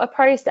if you've got a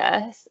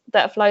process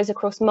that flows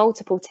across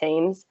multiple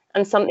teams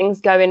and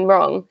something's going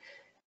wrong,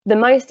 the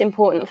most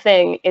important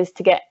thing is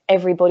to get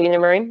everybody in a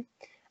room.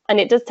 And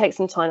it does take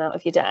some time out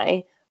of your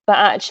day. But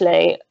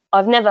actually,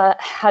 I've never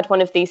had one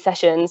of these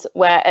sessions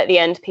where at the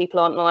end people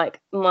aren't like,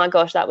 my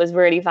gosh, that was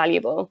really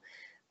valuable.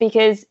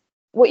 Because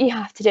what you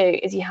have to do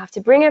is you have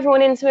to bring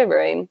everyone into a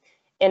room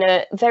in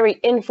a very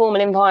informal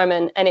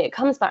environment. And it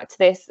comes back to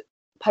this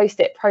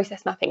post-it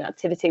process mapping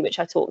activity, which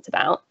I talked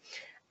about.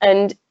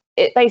 And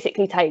it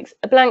basically takes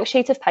a blank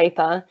sheet of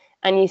paper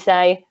and you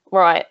say,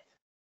 right,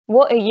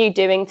 what are you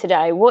doing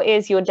today? What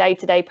is your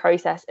day-to-day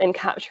process, and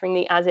capturing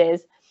the as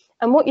is?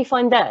 And what you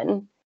find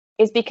then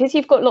is, because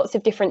you've got lots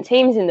of different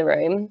teams in the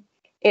room,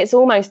 it's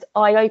almost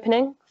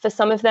eye-opening for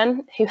some of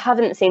them who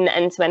haven't seen the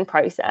end-to-end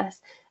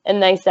process.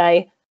 And they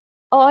say,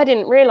 oh, I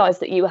didn't realize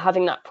that you were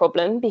having that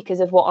problem because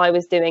of what I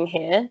was doing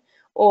here.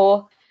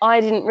 Or I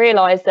didn't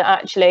realize that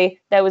actually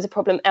there was a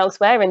problem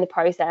elsewhere in the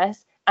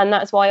process, and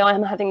that's why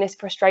I'm having this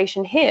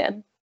frustration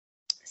here.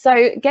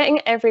 So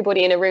getting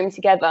everybody in a room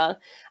together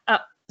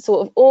at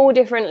sort of all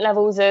different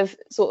levels of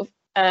sort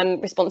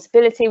of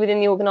responsibility within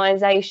the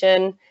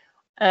organization.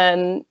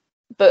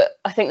 But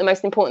I think the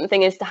most important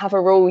thing is to have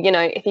a rule. You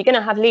know, if you're going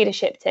to have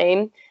leadership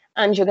team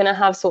and you're going to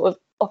have sort of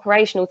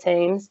operational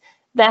teams,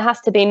 there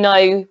has to be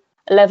no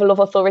level of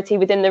authority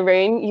within the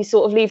room. You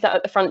sort of leave that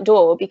at the front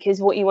door,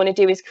 because what you want to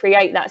do is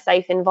create that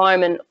safe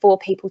environment for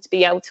people to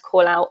be able to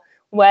call out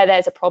where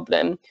there's a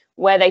problem,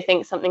 where they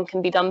think something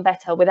can be done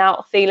better,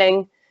 without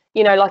feeling,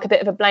 you know, like a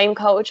bit of a blame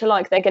culture,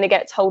 like they're going to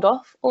get told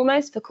off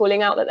almost for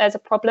calling out that there's a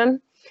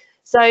problem.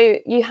 So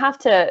you have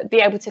to be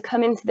able to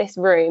come into this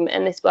room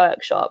and this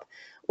workshop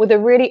with a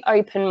really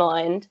open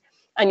mind,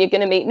 and you're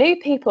going to meet new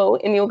people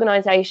in the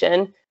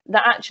organisation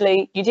that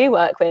actually you do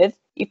work with.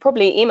 You've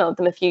probably emailed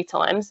them a few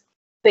times,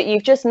 but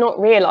you've just not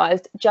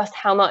realised just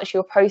how much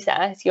your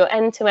process, your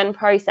end-to-end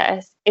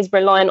process, is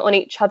reliant on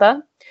each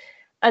other.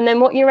 And then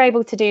what you're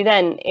able to do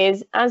then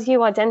is, as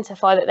you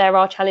identify that there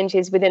are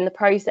challenges within the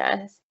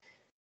process,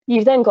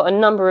 you've then got a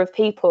number of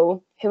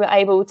people who are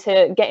able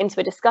to get into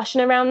a discussion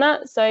around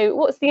that. So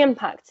what's the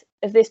impact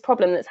of this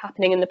problem that's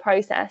happening in the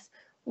process?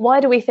 Why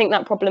do we think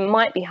that problem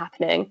might be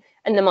happening?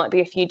 And there might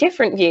be a few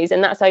different views,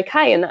 and that's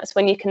okay. And that's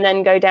when you can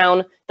then go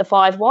down the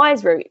 5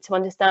 whys route to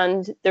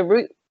understand the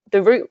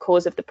root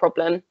cause of the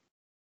problem.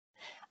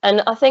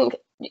 And I think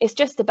it's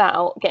just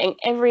about getting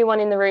everyone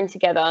in the room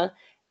together,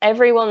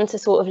 everyone to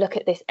sort of look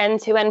at this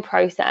end-to-end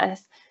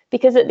process,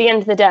 because at the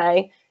end of the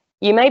day,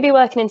 you may be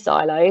working in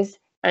silos,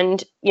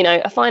 and, you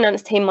know, a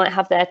finance team might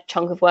have their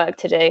chunk of work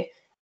to do.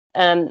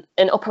 An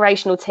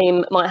operational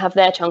team might have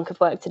their chunk of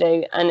work to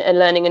do, and a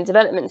learning and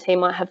development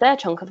team might have their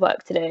chunk of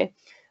work to do.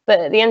 But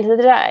at the end of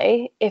the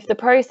day, if the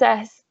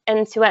process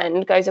end to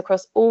end goes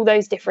across all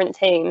those different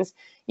teams,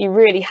 you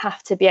really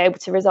have to be able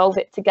to resolve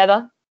it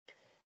together.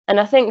 And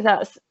I think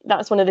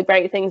that's one of the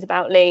great things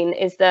about Lean,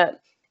 is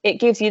that it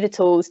gives you the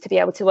tools to be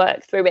able to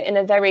work through it in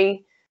a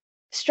very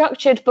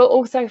structured but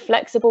also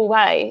flexible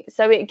way.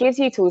 So it gives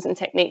you tools and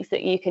techniques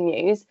that you can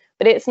use,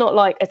 but it's not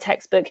like a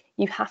textbook,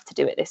 you have to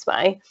do it this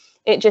way.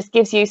 It just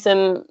gives you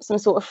some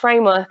sort of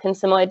framework and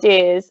some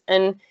ideas,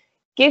 and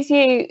gives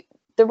you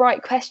the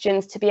right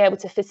questions to be able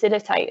to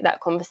facilitate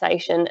that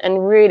conversation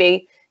and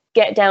really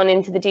get down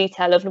into the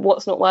detail of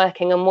what's not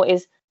working and what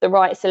is the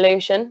right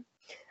solution.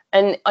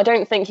 And I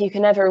don't think you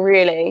can ever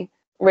really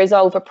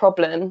resolve a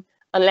problem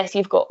unless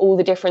you've got all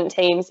the different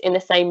teams in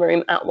the same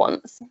room at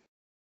once.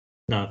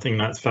 No, I think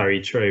that's very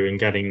true, and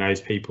getting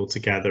those people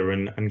together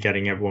and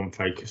getting everyone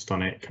focused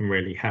on it can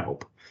really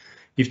help.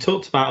 You've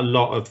talked about a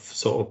lot of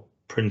sort of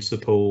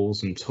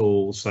principles and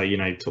tools. So, you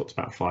know, you've talked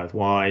about 5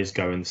 whys,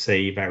 go and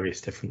see,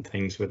 various different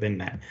things within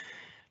there.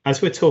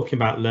 As we're talking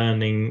about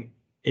learning,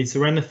 is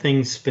there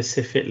anything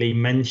specifically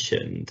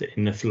mentioned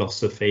in the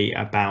philosophy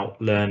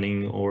about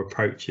learning or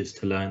approaches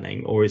to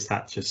learning, or is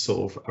that just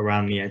sort of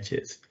around the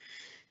edges?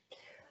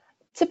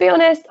 To be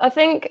honest, I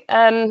think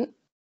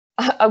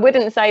I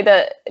wouldn't say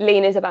that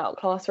Lean is about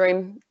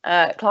classroom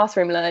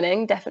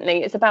learning.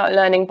 Definitely, it's about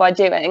learning by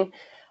doing.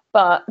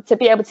 But to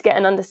be able to get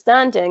an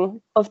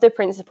understanding of the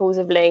principles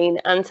of Lean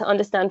and to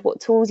understand what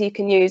tools you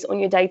can use on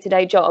your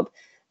day-to-day job,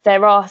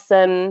 there are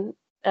some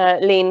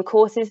Lean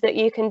courses that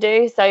you can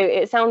do. So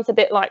it sounds a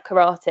bit like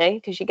karate,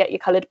 because you get your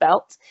coloured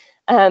belt,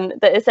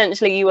 but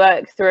essentially you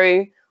work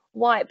through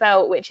white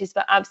belt, which is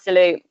for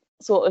absolute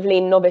sort of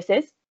Lean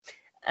novices.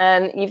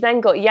 You've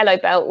then got yellow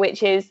belt,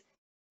 which is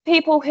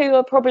people who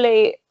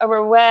are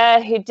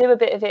aware, who do a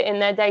bit of it in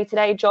their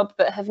day-to-day job,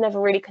 but have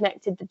never really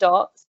connected the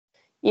dots.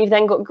 You've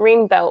then got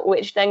green belt,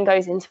 which then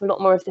goes into a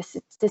lot more of the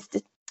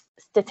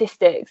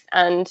statistics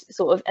and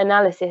sort of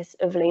analysis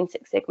of Lean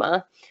Six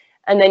Sigma.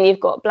 And then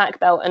you've got black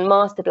belt and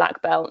master black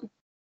belt,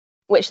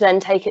 which then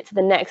take it to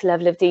the next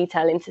level of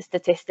detail into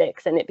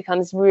statistics, and it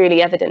becomes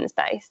really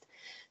evidence-based.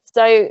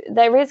 So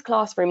there is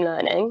classroom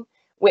learning,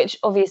 which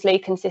obviously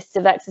consists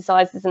of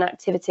exercises and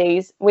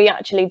activities. We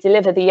actually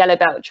deliver the yellow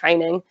belt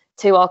training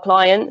to our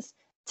clients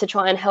to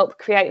try and help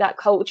create that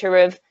culture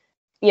of,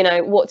 you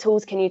know, what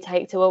tools can you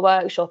take to a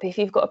workshop? If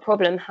you've got a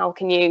problem, how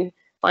can you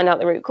find out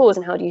the root cause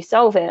and how do you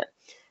solve it?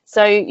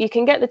 So you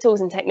can get the tools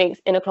and techniques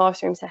in a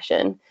classroom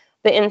session.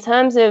 But in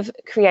terms of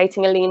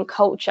creating a Lean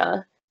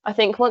culture, I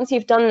think once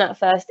you've done that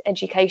first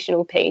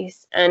educational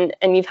piece and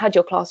you've had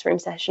your classroom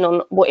session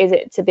on what is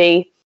it to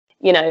be,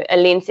 you know, a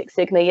Lean Six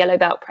Sigma yellow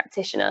belt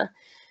practitioner,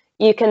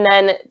 you can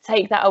then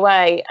take that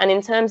away. And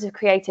in terms of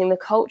creating the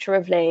culture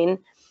of Lean,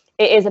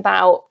 it is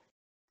about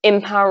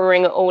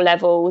empowering at all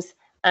levels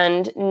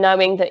and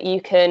knowing that you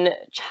can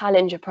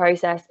challenge a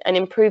process and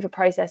improve a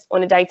process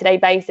on a day-to-day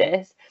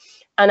basis.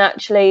 And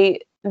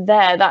actually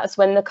that's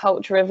when the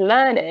culture of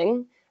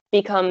learning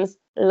becomes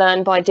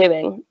learn by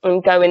doing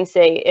and go and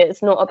see.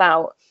 It's not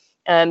about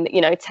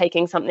you know,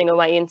 taking something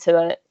away into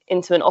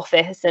an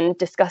office and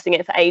discussing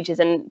it for ages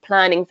and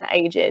planning for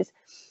ages.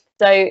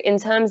 So in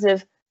terms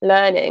of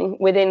learning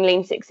within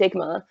Lean Six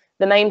Sigma,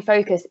 the main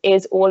focus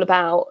is all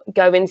about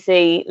go and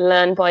see,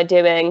 learn by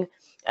doing,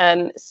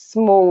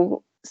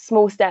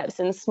 small steps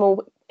and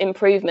small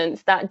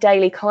improvements, that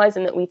daily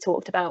Kaizen that we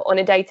talked about on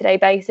a day-to-day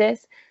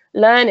basis.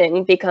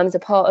 Learning becomes a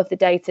part of the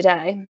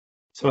day-to-day.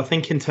 So I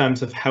think in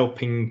terms of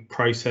helping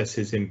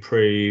processes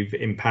improve,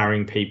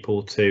 empowering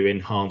people to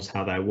enhance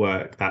how they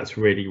work, that's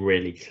really,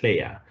 really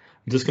clear.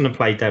 I'm just going to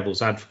play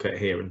devil's advocate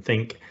here and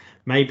think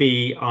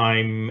maybe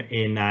I'm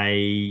in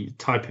a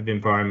type of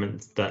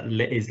environment that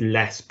is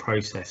less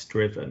process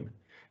driven.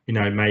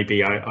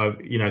 Maybe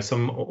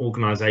some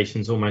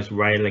organizations almost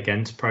rail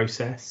against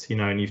process,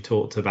 and you've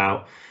talked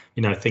about,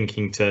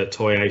 thinking to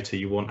Toyota,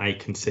 you want a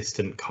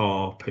consistent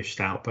car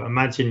pushed out. But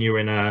imagine you're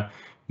in a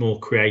more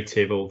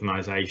creative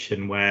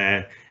organization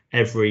where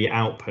every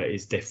output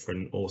is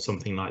different or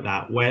something like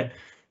that.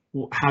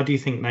 How do you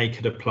think they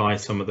could apply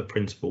some of the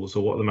principles,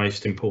 or what are the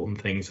most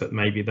important things that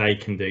maybe they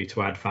can do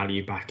to add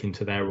value back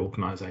into their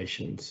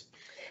organizations?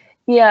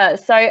 Yeah,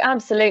 so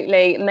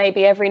absolutely.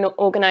 Maybe every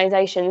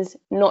organization's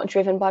not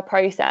driven by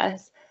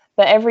process,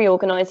 but every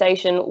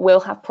organization will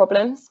have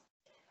problems.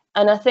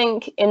 And I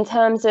think in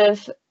terms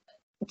of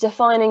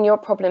defining your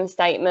problem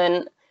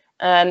statement,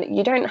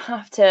 you don't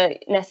have to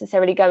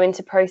necessarily go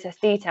into process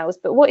details,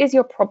 but what is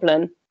your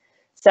problem?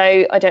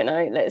 So I don't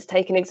know, let's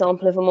take an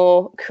example of a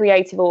more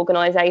creative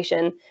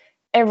organization.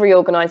 Every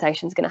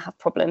organization is going to have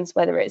problems,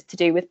 whether it's to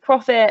do with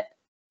profit,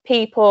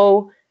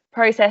 people,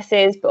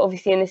 processes, but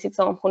obviously in this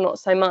example, not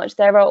so much.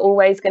 There are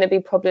always going to be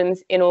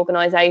problems in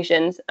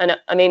organizations. And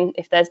I mean,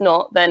 if there's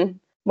not,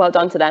 then well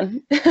done to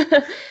them.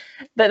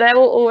 But there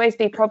will always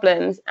be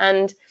problems.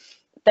 And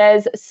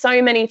there's so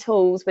many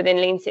tools within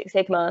Lean Six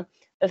Sigma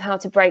of how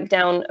to break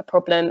down a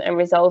problem and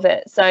resolve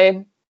it.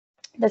 So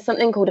there's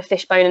something called a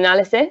fishbone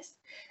analysis,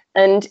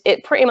 and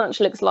it pretty much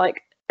looks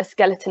like a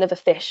skeleton of a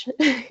fish.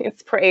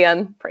 It's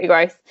pretty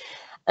gross.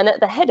 And at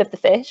the head of the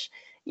fish,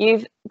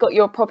 you've got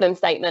your problem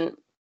statement,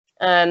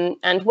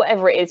 and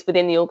whatever it is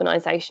within the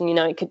organization,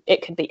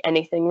 it could be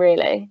anything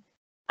really.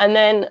 And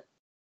then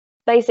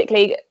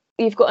basically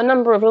you've got a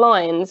number of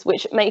lines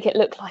which make it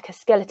look like a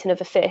skeleton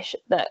of a fish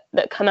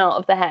that come out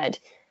of the head.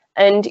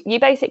 And you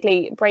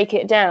basically break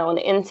it down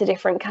into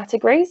different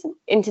categories,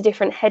 into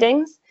different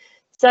headings.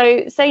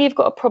 So say you've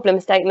got a problem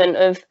statement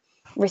of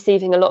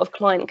receiving a lot of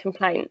client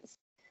complaints.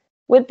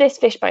 With this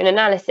fishbone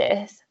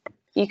analysis,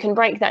 you can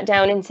break that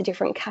down into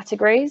different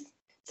categories.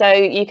 So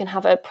you can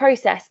have a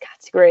process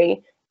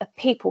category, a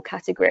people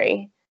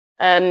category,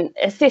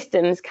 a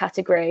systems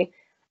category.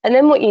 And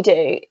then what you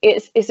do,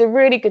 it's a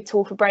really good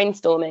tool for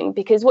brainstorming,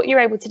 because what you're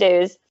able to do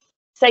is,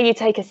 say you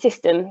take a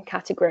system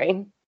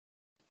category,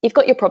 you've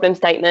got your problem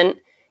statement,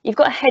 you've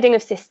got a heading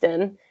of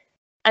system,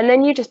 and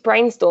then you just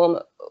brainstorm,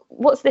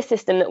 what's the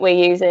system that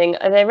we're using?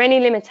 Are there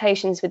any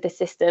limitations with the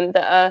system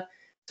that are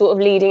sort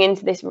of leading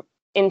into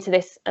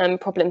this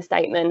problem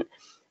statement?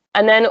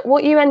 And then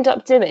what you end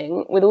up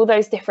doing with all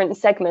those different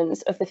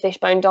segments of the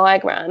fishbone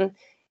diagram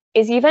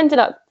is you've ended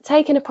up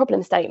taking a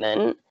problem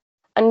statement,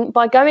 and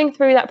by going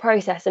through that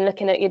process and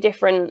looking at your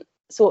different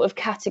sort of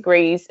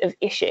categories of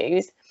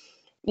issues,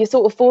 you're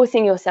sort of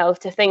forcing yourself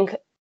to think,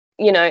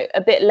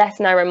 a bit less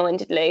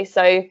narrow-mindedly.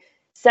 So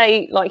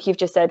say, like you've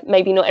just said,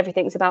 maybe not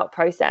everything's about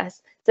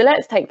process. So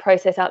let's take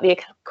process out the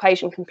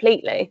equation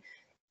completely.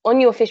 On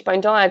your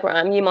fishbone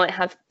diagram, you might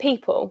have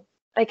people.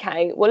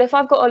 Okay, well, if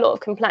I've got a lot of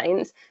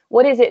complaints,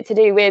 what is it to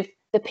do with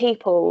the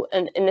people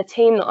and the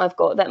team that I've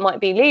got that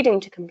might be leading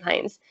to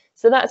complaints?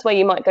 So that's where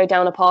you might go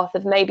down a path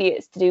of, maybe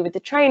it's to do with the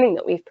training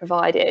that we've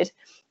provided,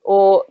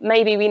 or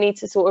maybe we need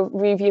to sort of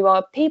review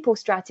our people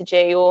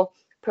strategy, or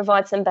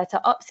provide some better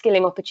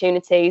upskilling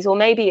opportunities, or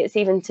maybe it's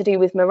even to do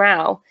with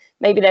morale.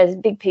 Maybe there's a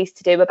big piece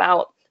to do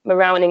about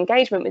morale and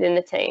engagement within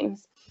the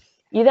teams.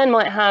 You then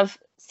might have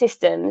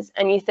systems,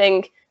 and you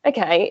think,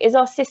 okay, is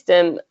our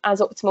system as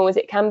optimal as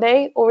it can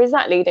be, or is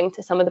that leading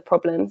to some of the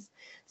problems?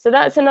 So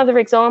that's another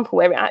example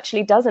where it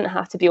actually doesn't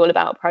have to be all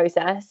about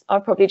process.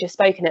 I've probably just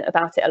spoken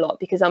about it a lot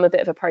because I'm a bit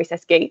of a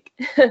process geek.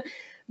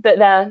 But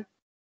there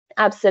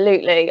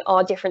absolutely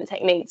are different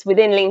techniques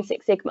within Lean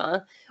Six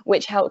Sigma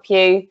which help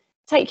you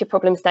take your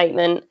problem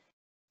statement,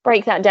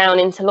 break that down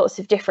into lots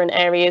of different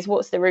areas.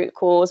 What's the root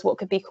cause? What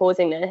could be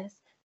causing this?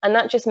 And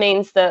that just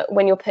means that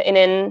when you're putting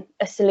in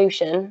a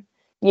solution,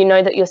 you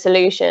know that your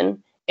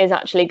solution is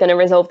actually going to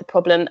resolve the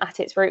problem at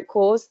its root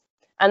cause.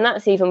 And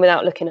that's even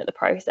without looking at the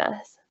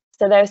process.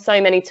 So there are so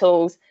many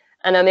tools.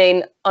 And I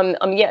mean,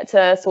 I'm yet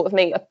to sort of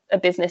meet a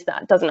business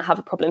that doesn't have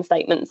a problem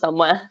statement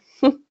somewhere.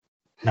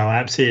 No, I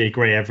absolutely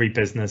agree. Every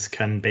business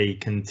can be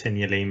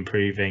continually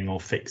improving or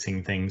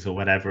fixing things or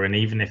whatever. And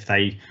even if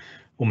they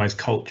almost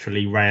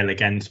culturally rail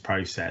against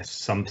process,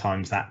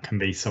 sometimes that can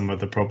be some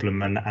of the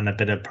problem, and a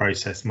bit of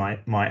process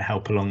might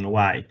help along the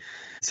way.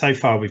 So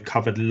far, we've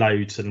covered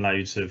loads and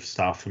loads of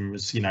stuff,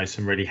 and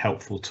some really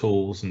helpful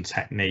tools and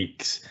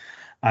techniques.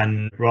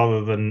 And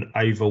rather than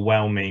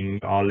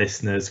overwhelming our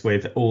listeners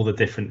with all the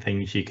different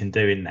things you can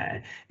do in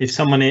there, if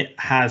someone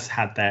has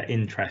had their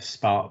interest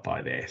sparked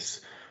by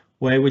this,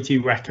 where would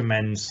you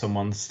recommend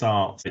someone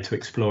start to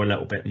explore a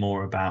little bit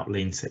more about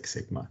Lean Six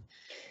Sigma?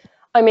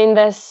 I mean,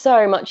 there's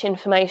so much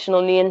information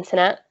on the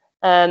internet,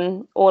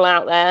 all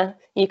out there.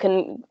 You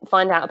can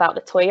find out about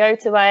the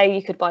Toyota way.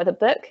 You could buy the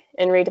book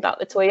and read about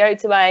the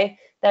Toyota way.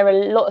 There are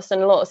lots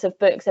and lots of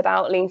books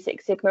about Lean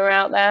Six Sigma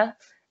out there.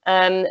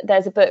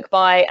 There's a book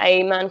by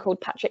a man called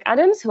Patrick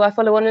Adams, who I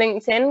follow on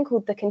LinkedIn,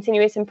 called The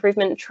Continuous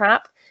Improvement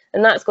Trap.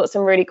 And that's got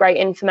some really great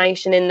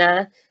information in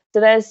there.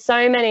 So there's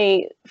so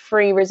many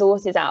free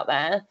resources out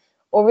there.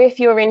 or if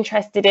you're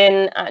interested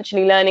in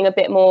actually learning a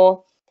bit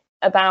more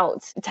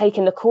about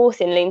taking the course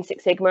in Lean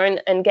Six Sigma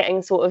and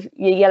getting sort of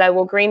your yellow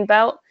or green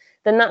belt,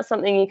 then that's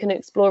something you can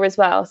explore as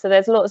well. So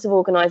there's lots of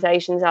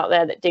organisations out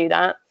there that do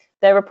that.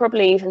 There are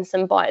probably even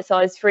some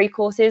bite-sized free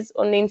courses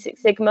on Lean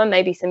Six Sigma,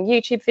 maybe some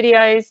YouTube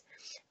videos.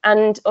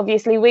 And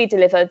obviously we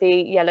deliver the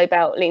yellow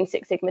belt Lean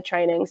Six Sigma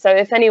training. So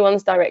if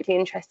anyone's directly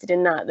interested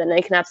in that, then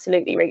they can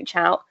absolutely reach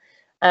out.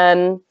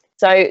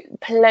 So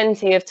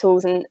plenty of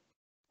tools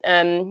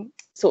and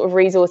sort of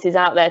resources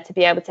out there to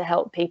be able to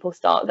help people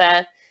start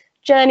their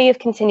journey of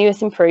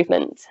continuous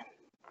improvement.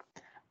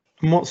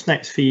 And what's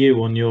next for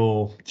you on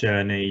your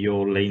journey,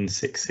 your Lean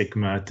Six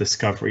Sigma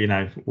discovery? You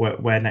know,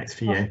 where next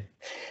for you?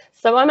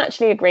 So I'm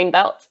actually a green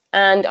belt,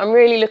 and I'm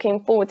really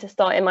looking forward to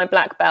starting my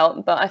black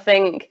belt, but I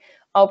think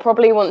I'll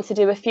probably want to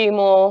do a few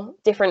more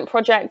different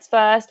projects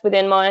first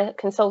within my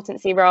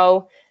consultancy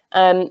role.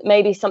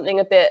 Maybe something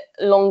a bit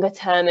longer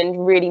term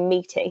and really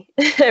meaty,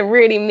 a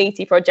really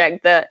meaty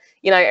project that,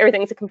 you know,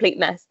 everything's a complete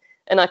mess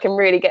and I can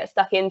really get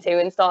stuck into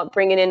and start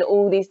bringing in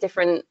all these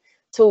different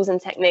tools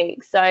and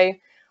techniques. So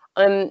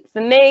for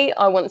me,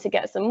 I want to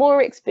get some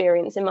more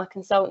experience in my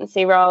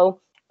consultancy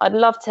role. I'd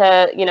love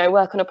to, you know,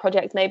 work on a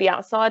project maybe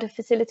outside of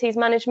facilities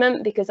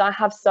management, because I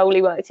have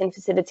solely worked in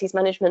facilities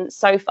management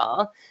so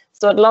far.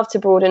 So I'd love to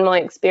broaden my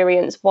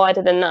experience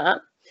wider than that.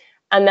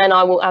 And then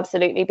I will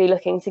absolutely be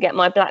looking to get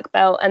my black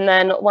belt and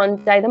then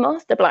one day the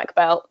master black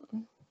belt.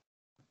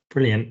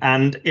 Brilliant.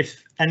 And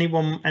if any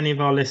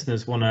of our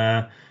listeners want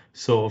to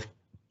sort of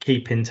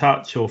keep in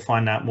touch or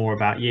find out more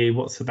about you,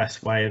 what's the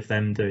best way of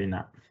them doing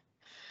that?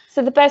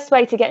 So the best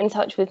way to get in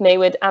touch with me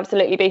would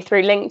absolutely be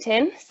through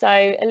LinkedIn. So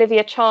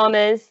Olivia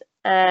Chalmers,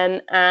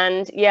 and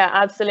yeah,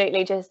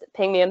 absolutely just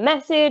ping me a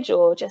message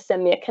or just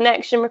send me a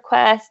connection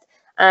request.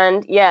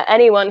 And yeah,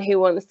 anyone who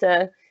wants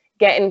to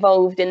get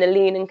involved in the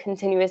lean and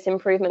continuous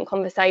improvement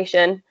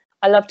conversation,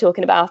 I love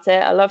talking about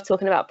it. I love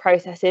talking about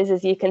processes,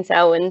 as you can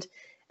tell, and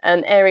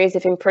areas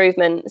of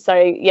improvement. So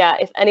yeah,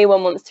 if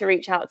anyone wants to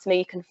reach out to me,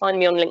 you can find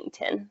me on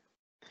LinkedIn.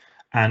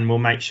 And we'll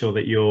make sure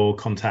that your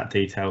contact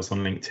details on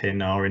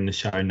LinkedIn are in the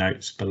show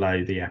notes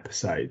below the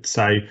episode.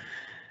 So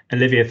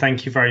Olivia,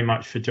 thank you very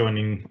much for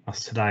joining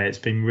us today. It's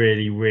been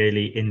really,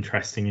 really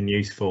interesting and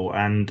useful.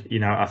 And, you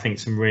know, I think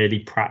some really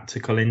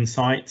practical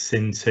insights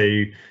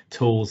into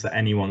tools that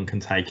anyone can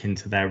take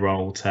into their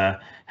role to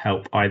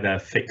help either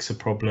fix a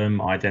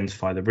problem,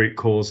 identify the root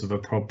cause of a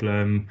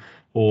problem,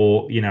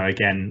 or, you know,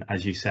 again,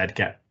 as you said,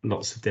 get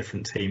lots of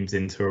different teams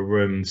into a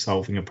room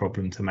solving a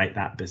problem to make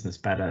that business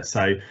better.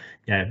 So,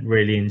 yeah,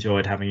 really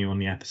enjoyed having you on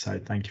the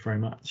episode. Thank you very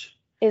much.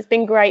 It's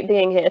been great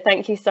being here.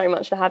 Thank you so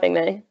much for having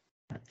me.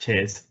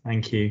 Cheers.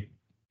 Thank you.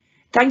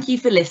 Thank you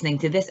for listening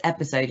to this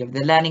episode of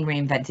the Learning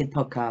Reinvented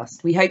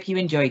podcast. We hope you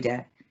enjoyed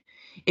it.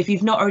 If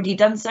you've not already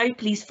done so,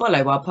 please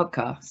follow our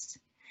podcast.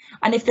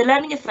 And if the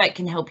Learning Effect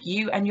can help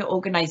you and your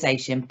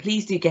organisation,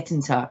 please do get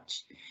in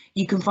touch.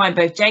 You can find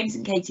both James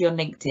and Katie on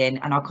LinkedIn,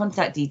 and our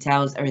contact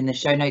details are in the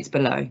show notes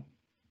below.